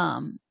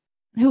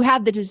who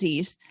have the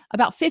disease,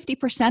 about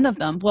 50% of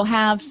them will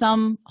have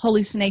some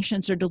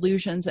hallucinations or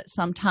delusions at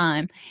some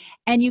time.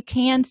 And you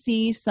can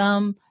see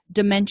some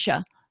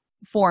dementia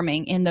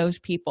forming in those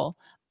people.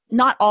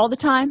 Not all the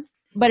time,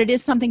 but it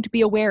is something to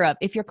be aware of.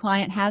 If your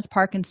client has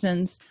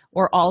Parkinson's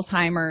or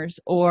Alzheimer's,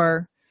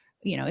 or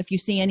if you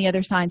see any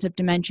other signs of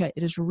dementia,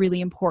 it is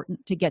really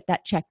important to get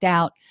that checked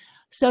out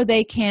so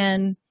they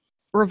can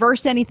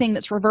reverse anything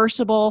that's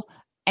reversible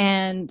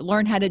and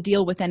learn how to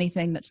deal with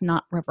anything that's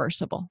not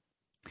reversible.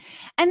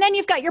 And then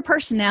you've got your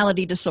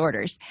personality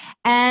disorders.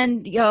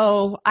 And,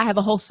 I have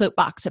a whole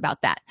soapbox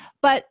about that.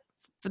 But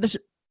for the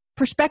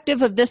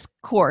perspective of this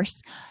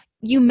course,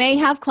 you may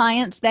have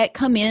clients that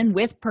come in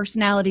with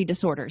personality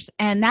disorders.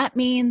 And that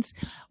means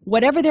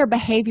whatever their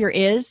behavior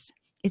is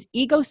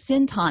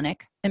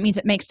egosyntonic. That means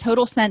it makes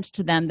total sense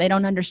to them. They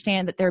don't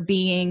understand that they're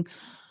being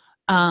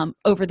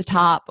over the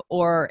top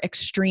or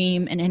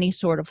extreme in any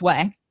sort of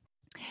way.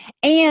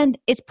 And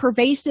it's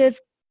pervasive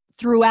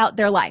throughout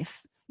their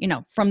life,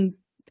 from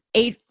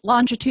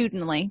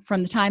longitudinally,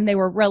 from the time they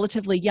were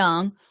relatively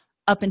young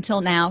up until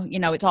now.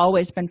 It's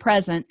always been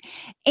present,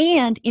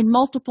 and in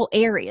multiple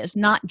areas,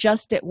 not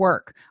just at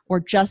work or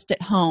just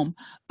at home,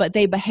 but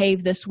they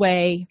behave this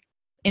way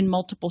in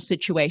multiple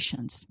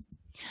situations.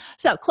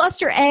 So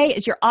cluster A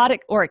is your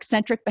otic or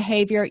eccentric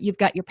behavior. You've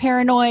got your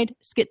paranoid,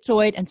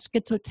 schizoid, and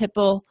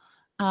schizotypal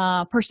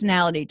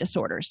personality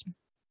disorders.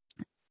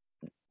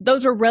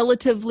 Those are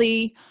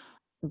relatively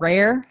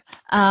rare.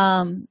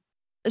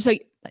 So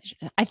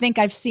I think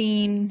I've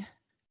seen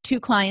 2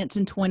 clients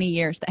in 20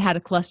 years that had a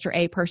cluster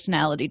A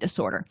personality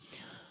disorder.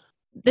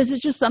 This is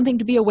just something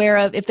to be aware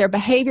of. If their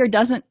behavior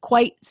doesn't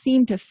quite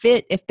seem to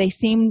fit, if they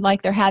seem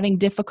like they're having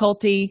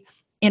difficulty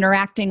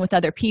interacting with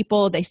other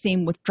people, they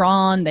seem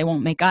withdrawn, they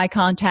won't make eye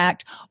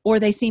contact, or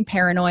they seem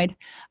paranoid,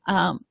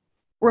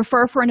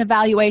 refer for an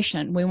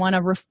evaluation. We want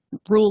to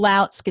rule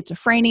out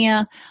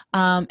schizophrenia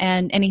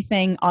and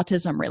anything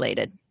autism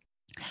related.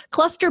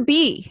 Cluster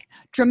B,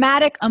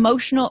 dramatic,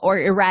 emotional, or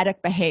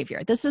erratic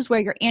behavior. This is where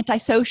your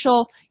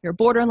antisocial, your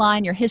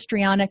borderline, your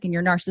histrionic, and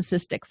your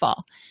narcissistic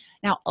fall.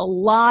 Now, a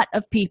lot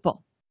of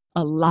people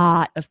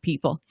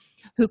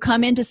who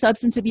come into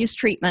substance abuse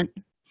treatment,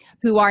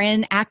 who are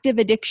in active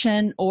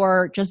addiction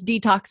or just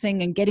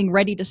detoxing and getting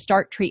ready to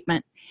start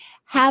treatment,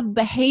 have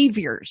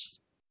behaviors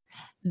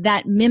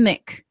that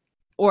mimic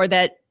or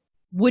that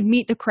would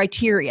meet the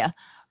criteria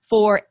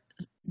for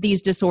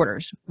these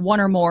disorders, one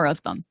or more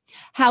of them.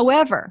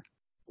 However,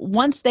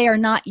 once they are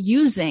not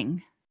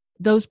using,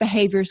 those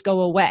behaviors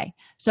go away.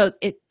 So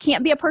it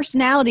can't be a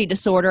personality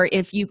disorder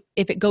if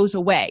it goes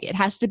away. It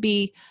has to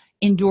be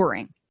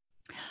enduring.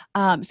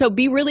 So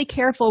be really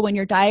careful when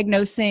you're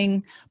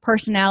diagnosing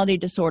personality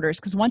disorders,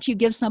 because once you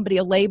give somebody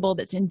a label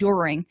that's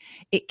enduring,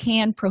 it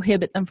can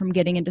prohibit them from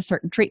getting into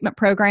certain treatment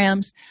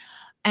programs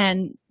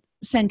and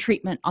send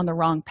treatment on the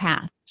wrong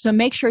path. So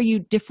make sure you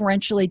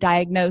differentially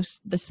diagnose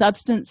the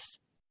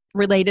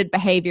substance-related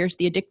behaviors,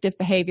 the addictive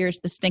behaviors,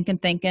 the stinking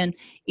thinking,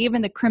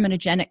 even the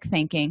criminogenic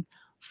thinking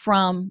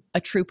from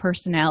a true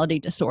personality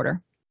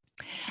disorder.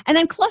 And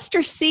then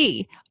cluster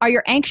C are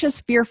your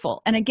anxious,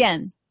 fearful. And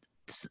again,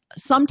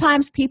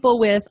 sometimes people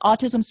with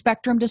autism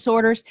spectrum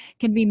disorders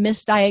can be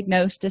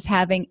misdiagnosed as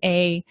having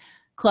a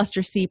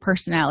cluster C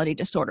personality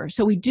disorder.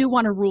 So we do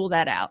want to rule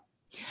that out.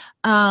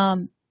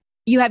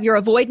 You have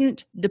your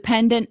avoidant,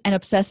 dependent, and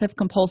obsessive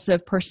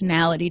compulsive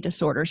personality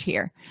disorders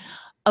here.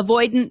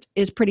 Avoidant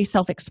is pretty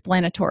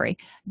self-explanatory.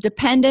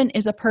 Dependent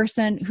is a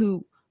person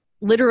who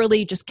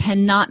literally just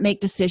cannot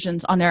make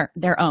decisions on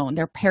their own.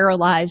 They're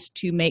paralyzed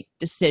to make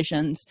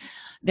decisions.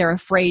 They're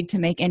afraid to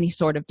make any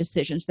sort of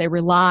decisions. They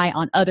rely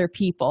on other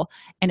people.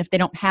 And if they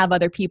don't have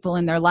other people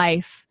in their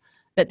life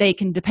that they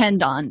can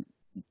depend on,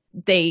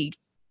 they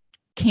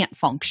can't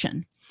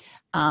function.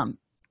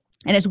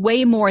 And it's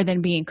way more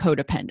than being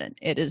codependent.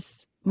 It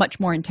is much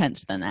more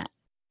intense than that.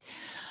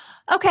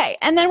 Okay,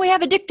 and then we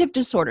have addictive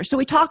disorder. So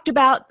we talked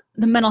about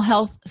the mental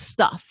health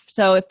stuff.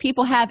 So if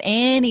people have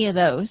any of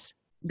those,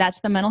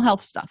 that's the mental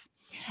health stuff.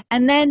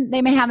 And then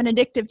they may have an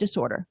addictive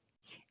disorder.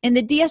 In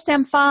the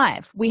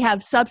DSM-5, we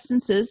have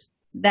substances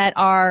that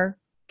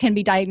can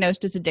be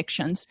diagnosed as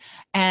addictions,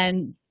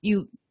 and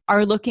you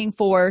are looking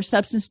for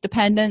substance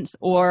dependence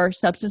or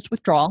substance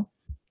withdrawal.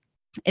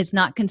 It's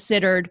not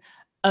considered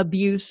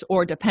abuse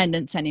or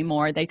dependence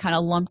anymore. They kind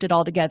of lumped it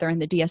all together in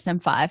the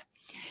DSM-5.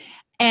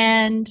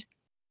 And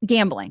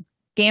gambling.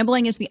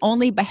 Gambling is the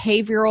only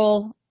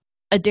behavioral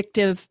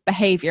addictive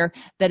behavior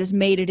that has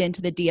made it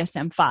into the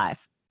DSM-5.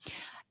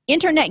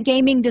 Internet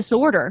gaming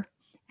disorder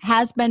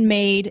has been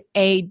made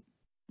a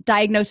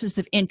diagnosis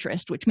of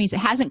interest, which means it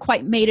hasn't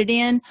quite made it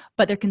in,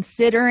 but they're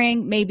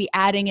considering maybe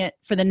adding it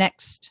for the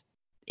next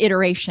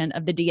iteration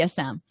of the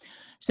DSM.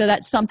 So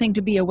that's something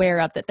to be aware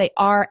of, that they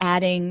are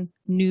adding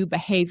new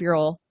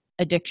behavioral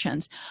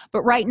addictions.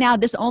 But right now,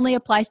 this only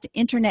applies to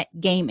internet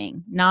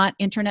gaming, not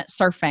internet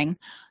surfing,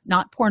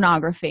 not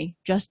pornography,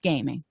 just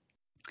gaming.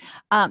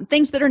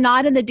 Things that are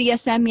not in the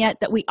DSM yet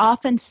that we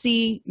often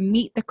see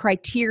meet the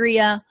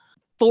criteria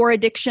for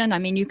addiction. I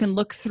mean, you can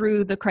look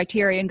through the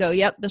criteria and go,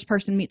 yep, this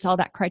person meets all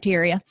that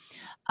criteria.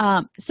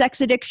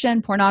 Sex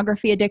addiction,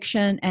 pornography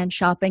addiction, and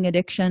shopping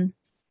addiction.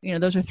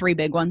 Those are 3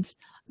 big ones.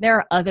 There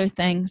are other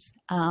things,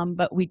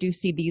 but we do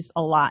see these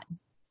a lot.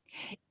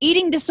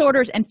 Eating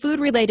disorders and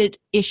food-related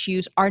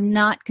issues are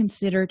not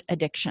considered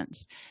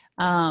addictions.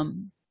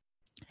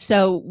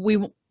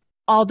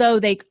 Although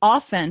they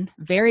often,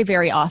 very,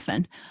 very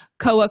often,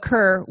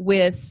 co-occur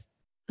with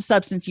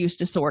substance use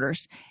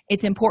disorders,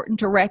 it's important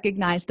to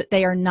recognize that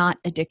they are not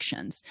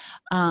addictions.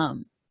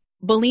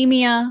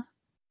 Bulimia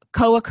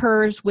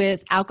co-occurs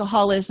with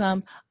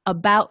alcoholism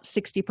about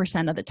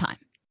 60% of the time.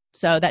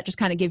 So that just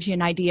kind of gives you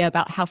an idea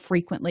about how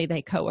frequently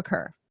they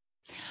co-occur.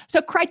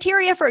 So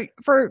criteria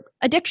for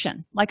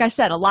addiction, like I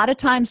said, a lot of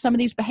times some of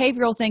these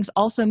behavioral things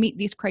also meet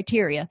these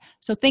criteria.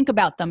 So think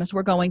about them as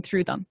we're going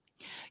through them.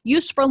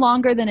 Use for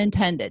longer than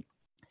intended.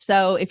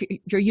 So if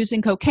you're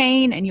using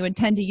cocaine and you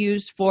intend to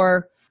use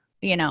for,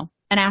 an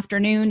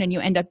afternoon and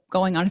you end up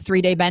going on a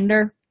 3-day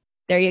bender,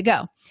 there you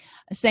go.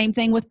 Same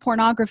thing with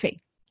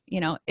pornography.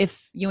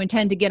 If you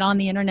intend to get on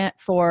the internet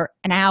for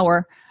an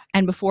hour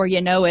and before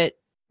you know it,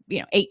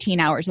 18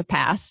 hours have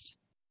passed,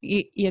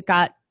 you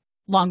got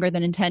longer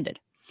than intended.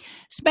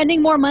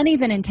 Spending more money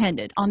than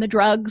intended on the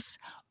drugs,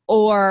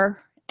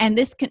 and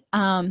this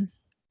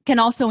can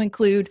also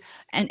include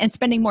and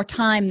spending more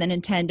time than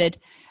intended,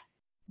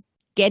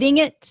 getting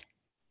it,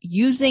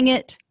 using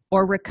it,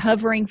 or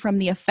recovering from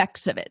the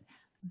effects of it.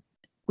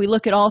 We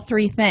look at all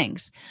 3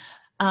 things.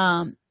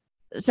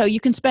 So you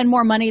can spend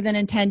more money than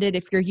intended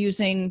if you're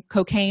using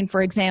cocaine,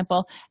 for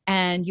example,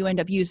 and you end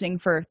up using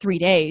for 3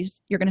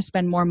 days. You're going to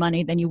spend more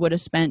money than you would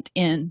have spent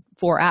in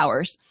 4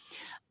 hours.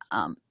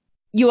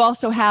 You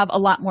also have a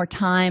lot more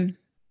time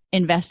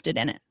invested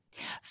in it.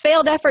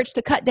 Failed efforts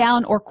to cut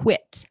down or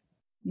quit.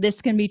 This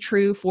can be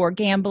true for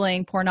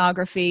gambling,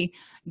 pornography,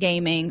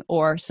 gaming,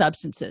 or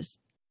substances.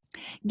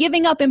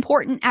 Giving up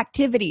important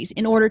activities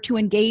in order to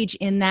engage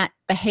in that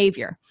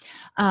behavior.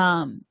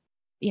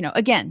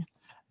 Again,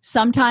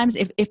 sometimes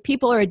if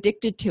people are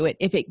addicted to it,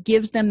 if it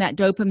gives them that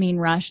dopamine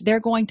rush,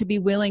 they're going to be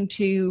willing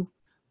to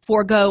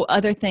forego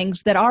other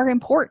things that are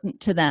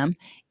important to them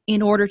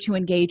in order to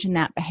engage in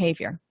that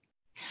behavior.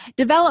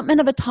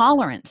 Development of a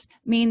tolerance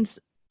means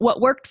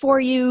what worked for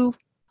you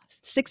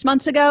 6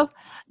 months ago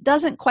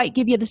doesn't quite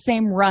give you the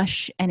same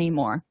rush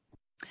anymore.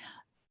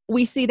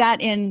 We see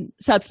that in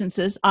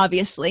substances,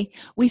 obviously.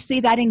 We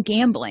see that in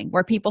gambling,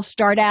 where people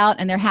start out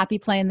and they're happy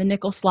playing the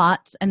nickel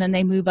slots, and then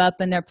they move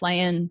up and they're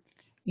playing,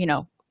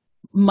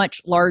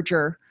 much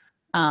larger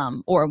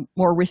or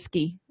more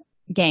risky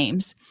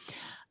games.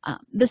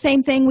 The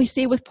same thing we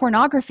see with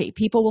pornography.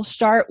 People will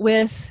start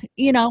with,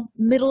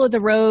 middle of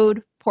the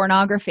road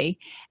pornography,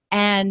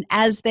 and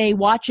as they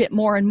watch it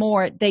more and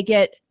more, they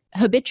get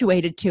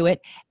habituated to it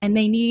and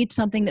they need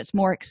something that's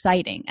more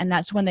exciting, and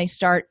that's when they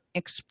start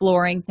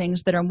exploring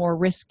things that are more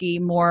risky,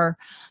 more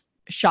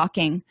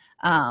shocking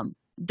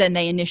than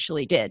they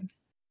initially did.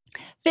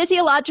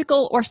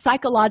 Physiological or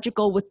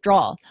psychological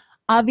withdrawal.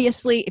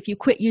 Obviously, if you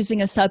quit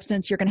using a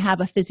substance, you're going to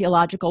have a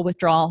physiological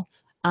withdrawal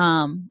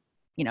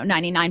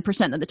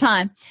 99% of the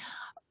time.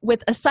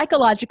 With a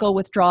psychological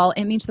withdrawal,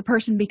 it means the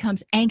person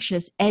becomes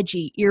anxious,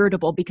 edgy,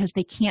 irritable because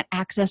they can't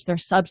access their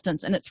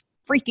substance and it's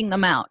freaking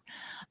them out.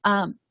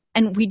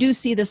 And we do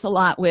see this a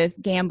lot with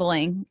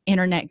gambling,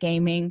 internet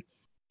gaming,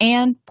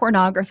 and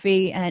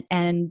pornography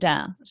and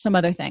some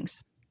other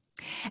things.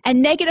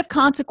 And negative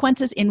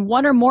consequences in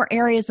one or more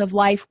areas of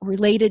life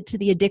related to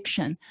the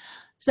addiction.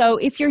 So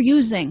if you're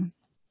using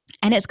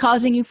and it's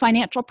causing you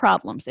financial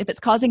problems, if it's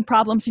causing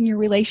problems in your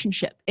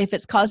relationship, if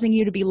it's causing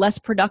you to be less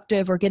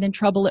productive or get in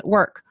trouble at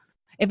work,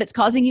 if it's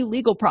causing you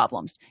legal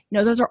problems,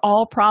 those are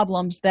all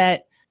problems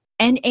that,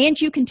 and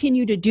you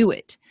continue to do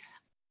it,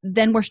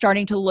 then we're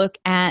starting to look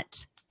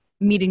at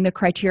meeting the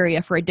criteria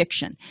for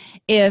addiction.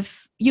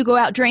 If you go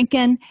out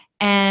drinking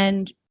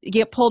and you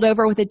get pulled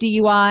over with a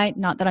DUI,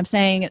 not that I'm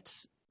saying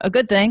it's a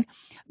good thing,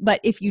 but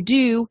if you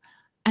do,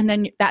 and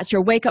then that's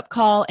your wake-up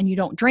call and you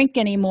don't drink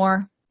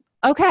anymore,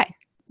 okay,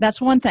 that's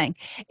one thing.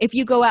 If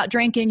you go out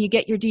drinking, you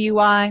get your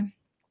DUI,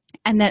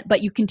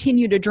 but you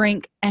continue to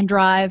drink and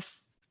drive,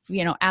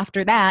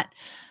 after that,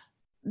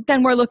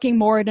 then we're looking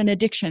more at an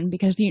addiction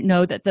because you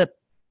know that the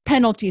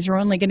penalties are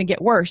only going to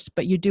get worse,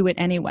 but you do it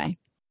anyway.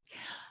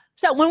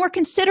 So when we're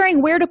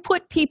considering where to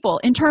put people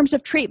in terms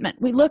of treatment,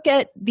 we look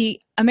at the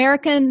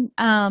American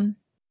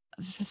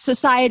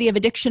Society of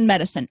Addiction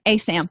Medicine,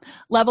 ASAM,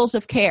 levels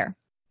of care.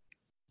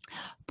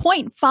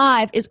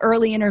 0.5 is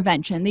early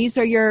intervention. These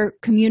are your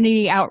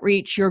community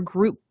outreach, your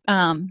group,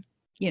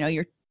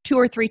 your 2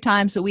 or 3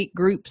 times a week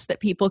groups that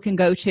people can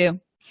go to.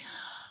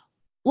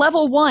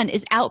 Level 1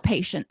 is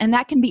outpatient, and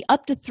that can be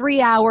up to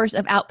 3 hours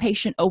of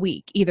outpatient a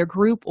week, either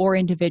group or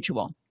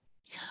individual.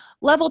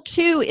 Level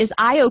 2 is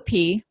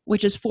IOP,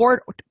 which is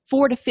 4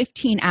 to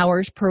 15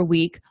 hours per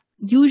week,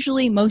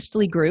 usually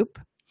mostly group,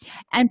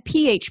 and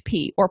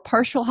PHP, or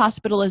partial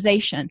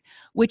hospitalization,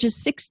 which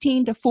is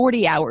 16 to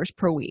 40 hours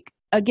per week.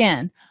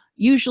 Again,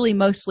 usually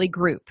mostly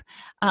group.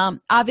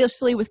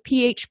 Obviously, with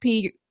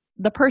PHP,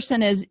 the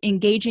person is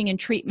engaging in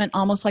treatment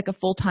almost like a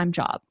full-time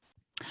job.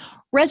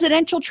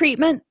 Residential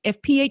treatment,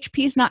 if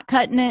PHP is not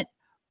cutting it,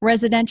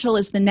 residential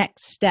is the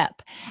next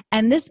step.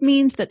 And this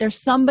means that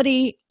there's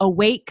somebody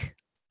awake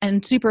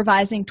and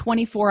supervising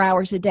 24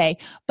 hours a day,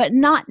 but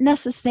not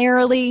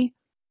necessarily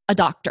a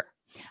doctor.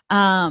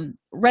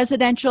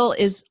 Residential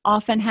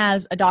often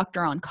has a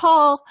doctor on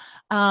call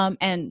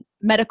and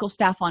medical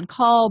staff on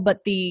call,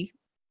 but the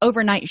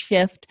overnight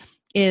shift,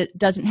 it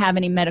doesn't have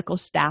any medical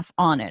staff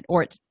on it,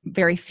 or it's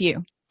very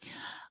few.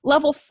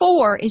 Level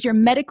 4 is your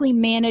medically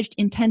managed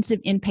intensive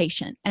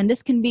inpatient, and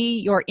this can be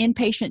your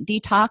inpatient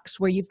detox,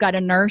 where you've got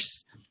a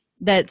nurse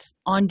that's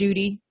on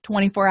duty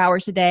 24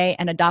 hours a day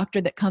and a doctor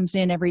that comes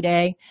in every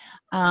day,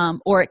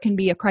 or it can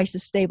be a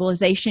crisis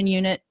stabilization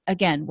unit,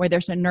 again, where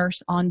there's a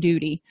nurse on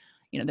duty.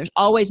 There's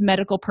always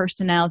medical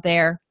personnel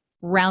there,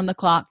 round the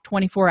clock,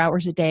 24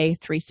 hours a day,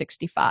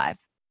 365.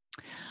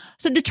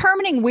 So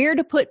determining where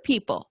to put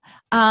people,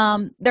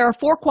 there are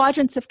 4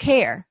 quadrants of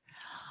care.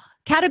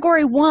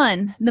 Category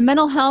 1, the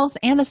mental health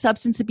and the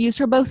substance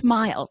abuse are both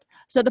mild.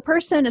 So the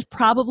person is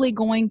probably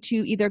going to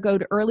either go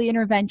to early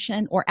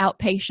intervention or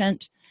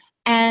outpatient,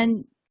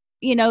 and,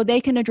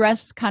 they can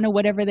address kind of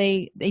whatever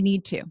they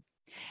need to.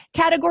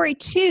 Category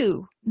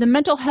 2, the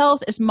mental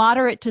health is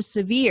moderate to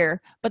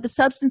severe, but the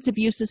substance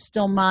abuse is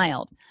still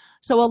mild.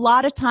 So a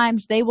lot of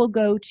times they will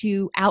go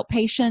to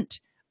outpatient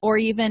or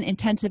even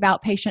intensive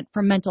outpatient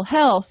for mental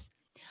health,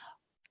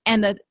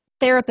 and the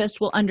therapist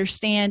will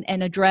understand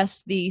and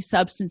address the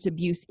substance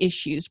abuse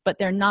issues, but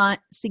they're not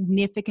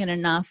significant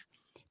enough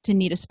to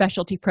need a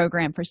specialty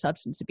program for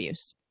substance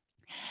abuse.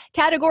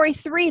 Category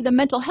 3, the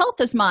mental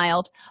health is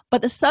mild,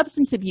 but the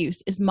substance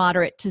abuse is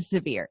moderate to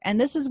severe. And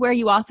this is where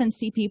you often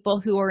see people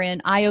who are in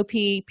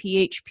IOP,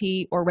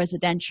 PHP, or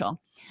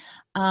residential.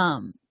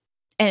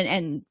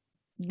 And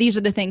these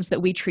are the things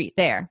that we treat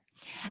there.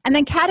 And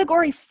then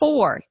category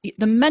 4,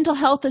 the mental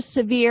health is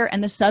severe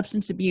and the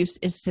substance abuse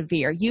is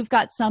severe. You've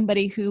got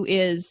somebody who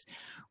is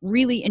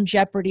really in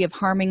jeopardy of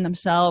harming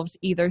themselves,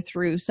 either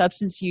through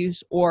substance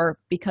use or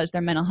because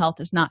their mental health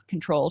is not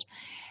controlled.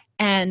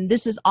 And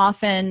this is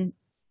often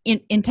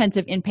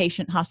intensive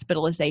inpatient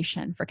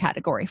hospitalization for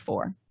category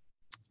 4.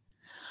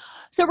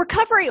 So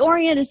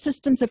recovery-oriented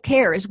systems of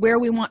care is where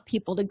we want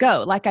people to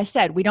go. Like I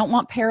said, we don't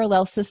want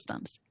parallel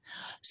systems.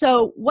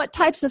 So what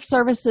types of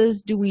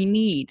services do we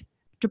need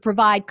to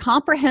provide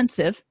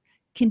comprehensive,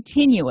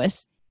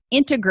 continuous,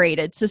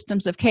 integrated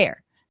systems of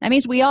care? That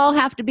means we all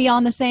have to be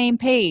on the same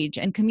page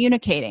and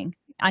communicating.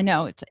 I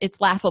know it's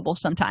laughable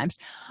sometimes,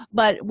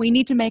 but we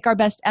need to make our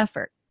best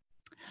effort.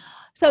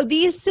 So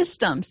these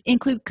systems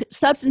include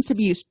substance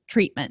abuse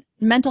treatment,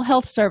 mental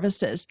health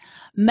services,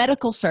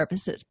 medical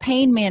services,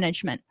 pain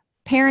management,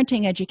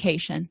 parenting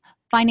education,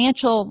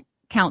 financial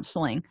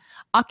counseling,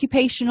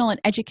 occupational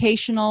and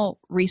educational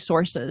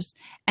resources,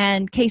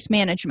 and case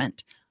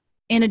management,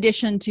 in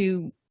addition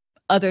to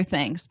other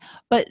things.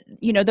 But,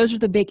 those are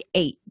the big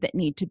 8 that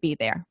need to be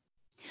there.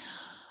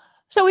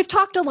 So we've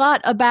talked a lot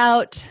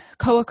about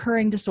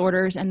co-occurring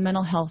disorders and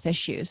mental health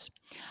issues.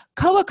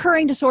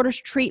 Co-occurring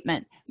disorders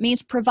treatment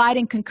means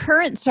providing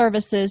concurrent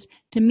services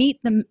to meet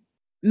the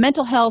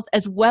mental health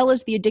as well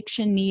as the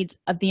addiction needs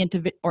of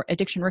the or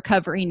addiction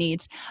recovery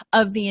needs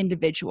of the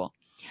individual.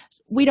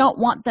 We don't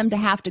want them to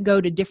have to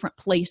go to different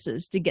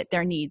places to get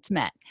their needs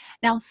met.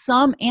 Now,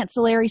 some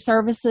ancillary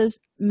services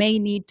may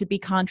need to be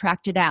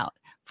contracted out.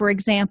 For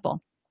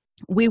example,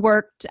 we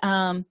worked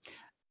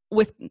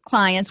with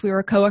clients. We were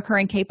a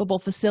co-occurring capable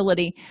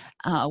facility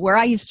where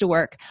I used to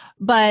work,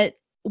 but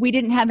we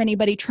didn't have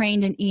anybody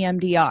trained in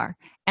EMDR.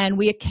 And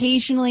we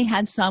occasionally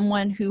had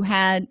someone who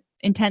had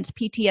intense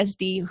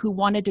PTSD who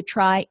wanted to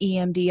try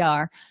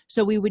EMDR.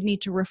 So we would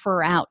need to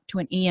refer out to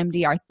an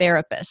EMDR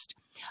therapist.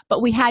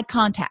 But we had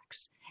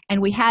contacts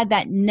and we had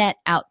that net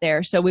out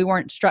there, so we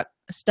weren't stuck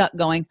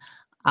going,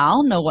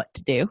 I'll know what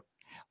to do.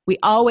 We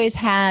always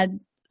had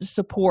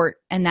support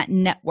and that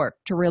network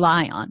to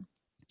rely on.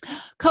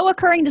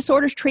 Co-occurring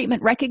disorders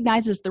treatment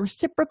recognizes the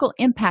reciprocal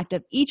impact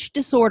of each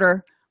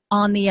disorder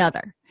on the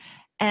other.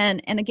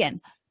 And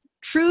again,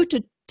 true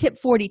to tip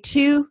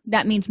 42,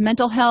 that means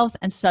mental health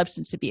and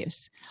substance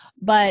abuse.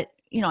 But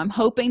I'm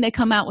hoping they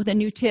come out with a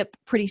new tip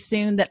pretty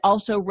soon that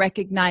also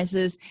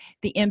recognizes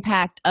the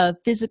impact of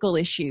physical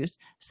issues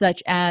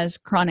such as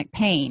chronic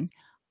pain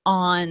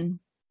on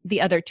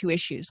the other 2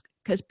 issues.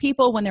 Because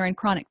people, when they're in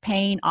chronic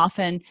pain,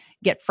 often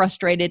get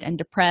frustrated and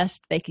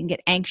depressed. They can get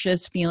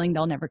anxious, feeling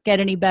they'll never get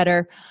any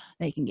better.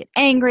 They can get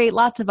angry,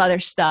 lots of other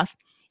stuff.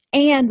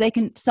 And they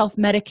can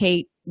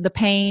self-medicate the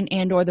pain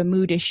and or the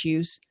mood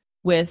issues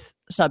with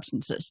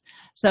substances.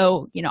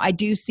 So, I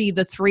do see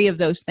the 3 of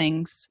those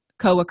things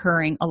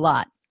co-occurring a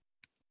lot.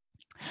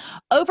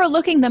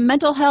 Overlooking the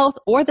mental health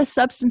or the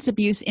substance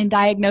abuse in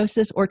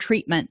diagnosis or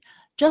treatment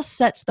just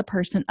sets the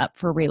person up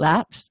for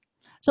relapse.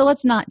 So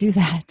let's not do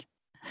that.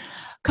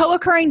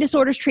 Co-occurring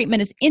disorders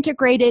treatment is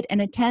integrated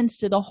and attends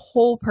to the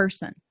whole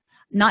person,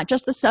 not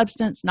just the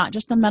substance, not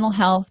just the mental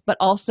health, but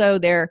also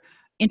their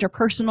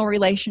interpersonal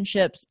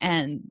relationships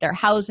and their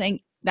housing,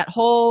 that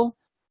whole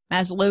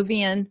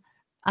Maslowian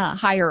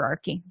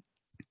hierarchy.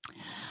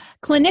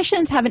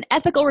 Clinicians have an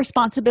ethical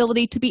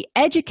responsibility to be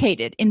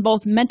educated in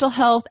both mental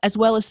health as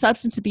well as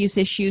substance abuse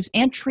issues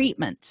and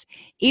treatments,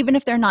 even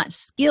if they're not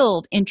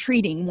skilled in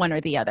treating one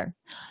or the other.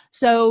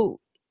 So,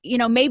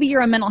 maybe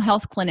you're a mental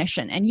health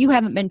clinician and you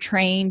haven't been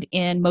trained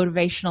in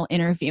motivational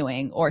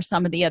interviewing or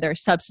some of the other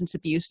substance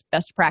abuse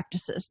best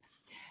practices.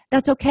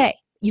 That's okay.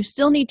 You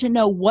still need to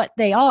know what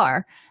they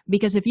are,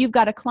 because if you've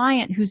got a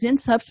client who's in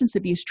substance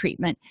abuse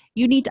treatment,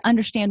 you need to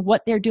understand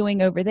what they're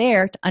doing over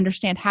there to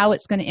understand how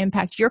it's going to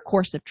impact your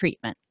course of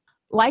treatment.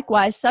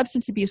 Likewise,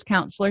 substance abuse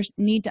counselors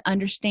need to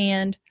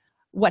understand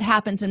what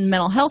happens in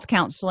mental health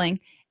counseling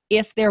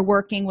if they're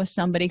working with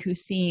somebody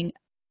who's seeing,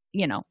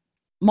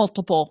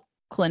 multiple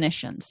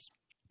clinicians.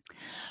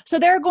 So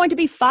there are going to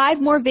be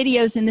 5 more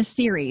videos in this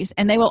series,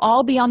 and they will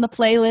all be on the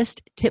playlist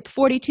Tip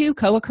 42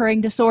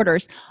 Co-occurring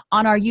Disorders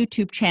on our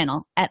YouTube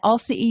channel at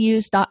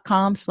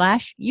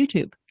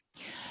allceus.com/YouTube.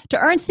 To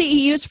earn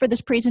CEUs for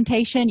this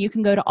presentation, you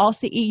can go to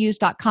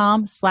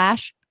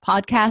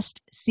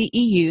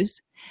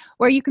allceus.com/podcastceus,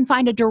 where you can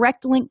find a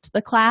direct link to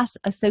the class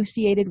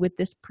associated with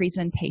this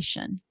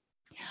presentation.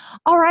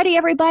 Alrighty,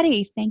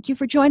 everybody, thank you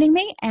for joining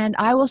me, and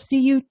I will see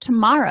you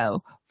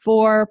tomorrow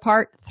for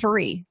part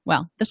 3.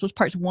 Well, this was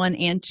parts 1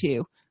 and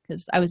 2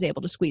 because I was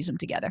able to squeeze them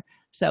together.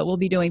 So we'll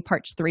be doing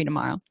parts 3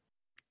 tomorrow.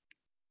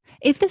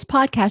 If this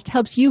podcast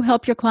helps you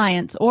help your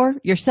clients or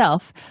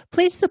yourself,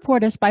 please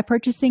support us by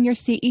purchasing your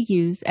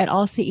CEUs at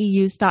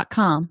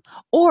allceus.com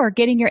or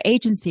getting your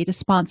agency to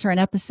sponsor an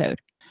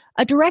episode.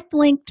 A direct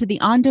link to the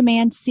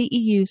on-demand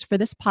CEUs for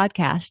this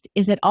podcast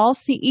is at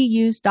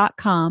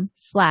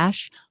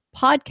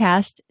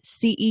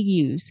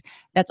allceus.com/podcastceus.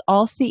 That's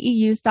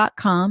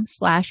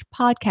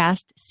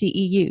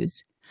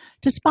allceus.com/podcastceus.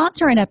 To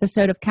sponsor an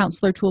episode of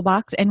Counselor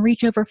Toolbox and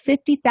reach over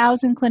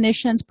 50,000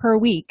 clinicians per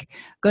week,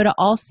 go to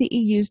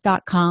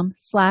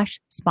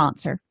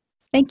allceus.com/sponsor.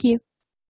 Thank you.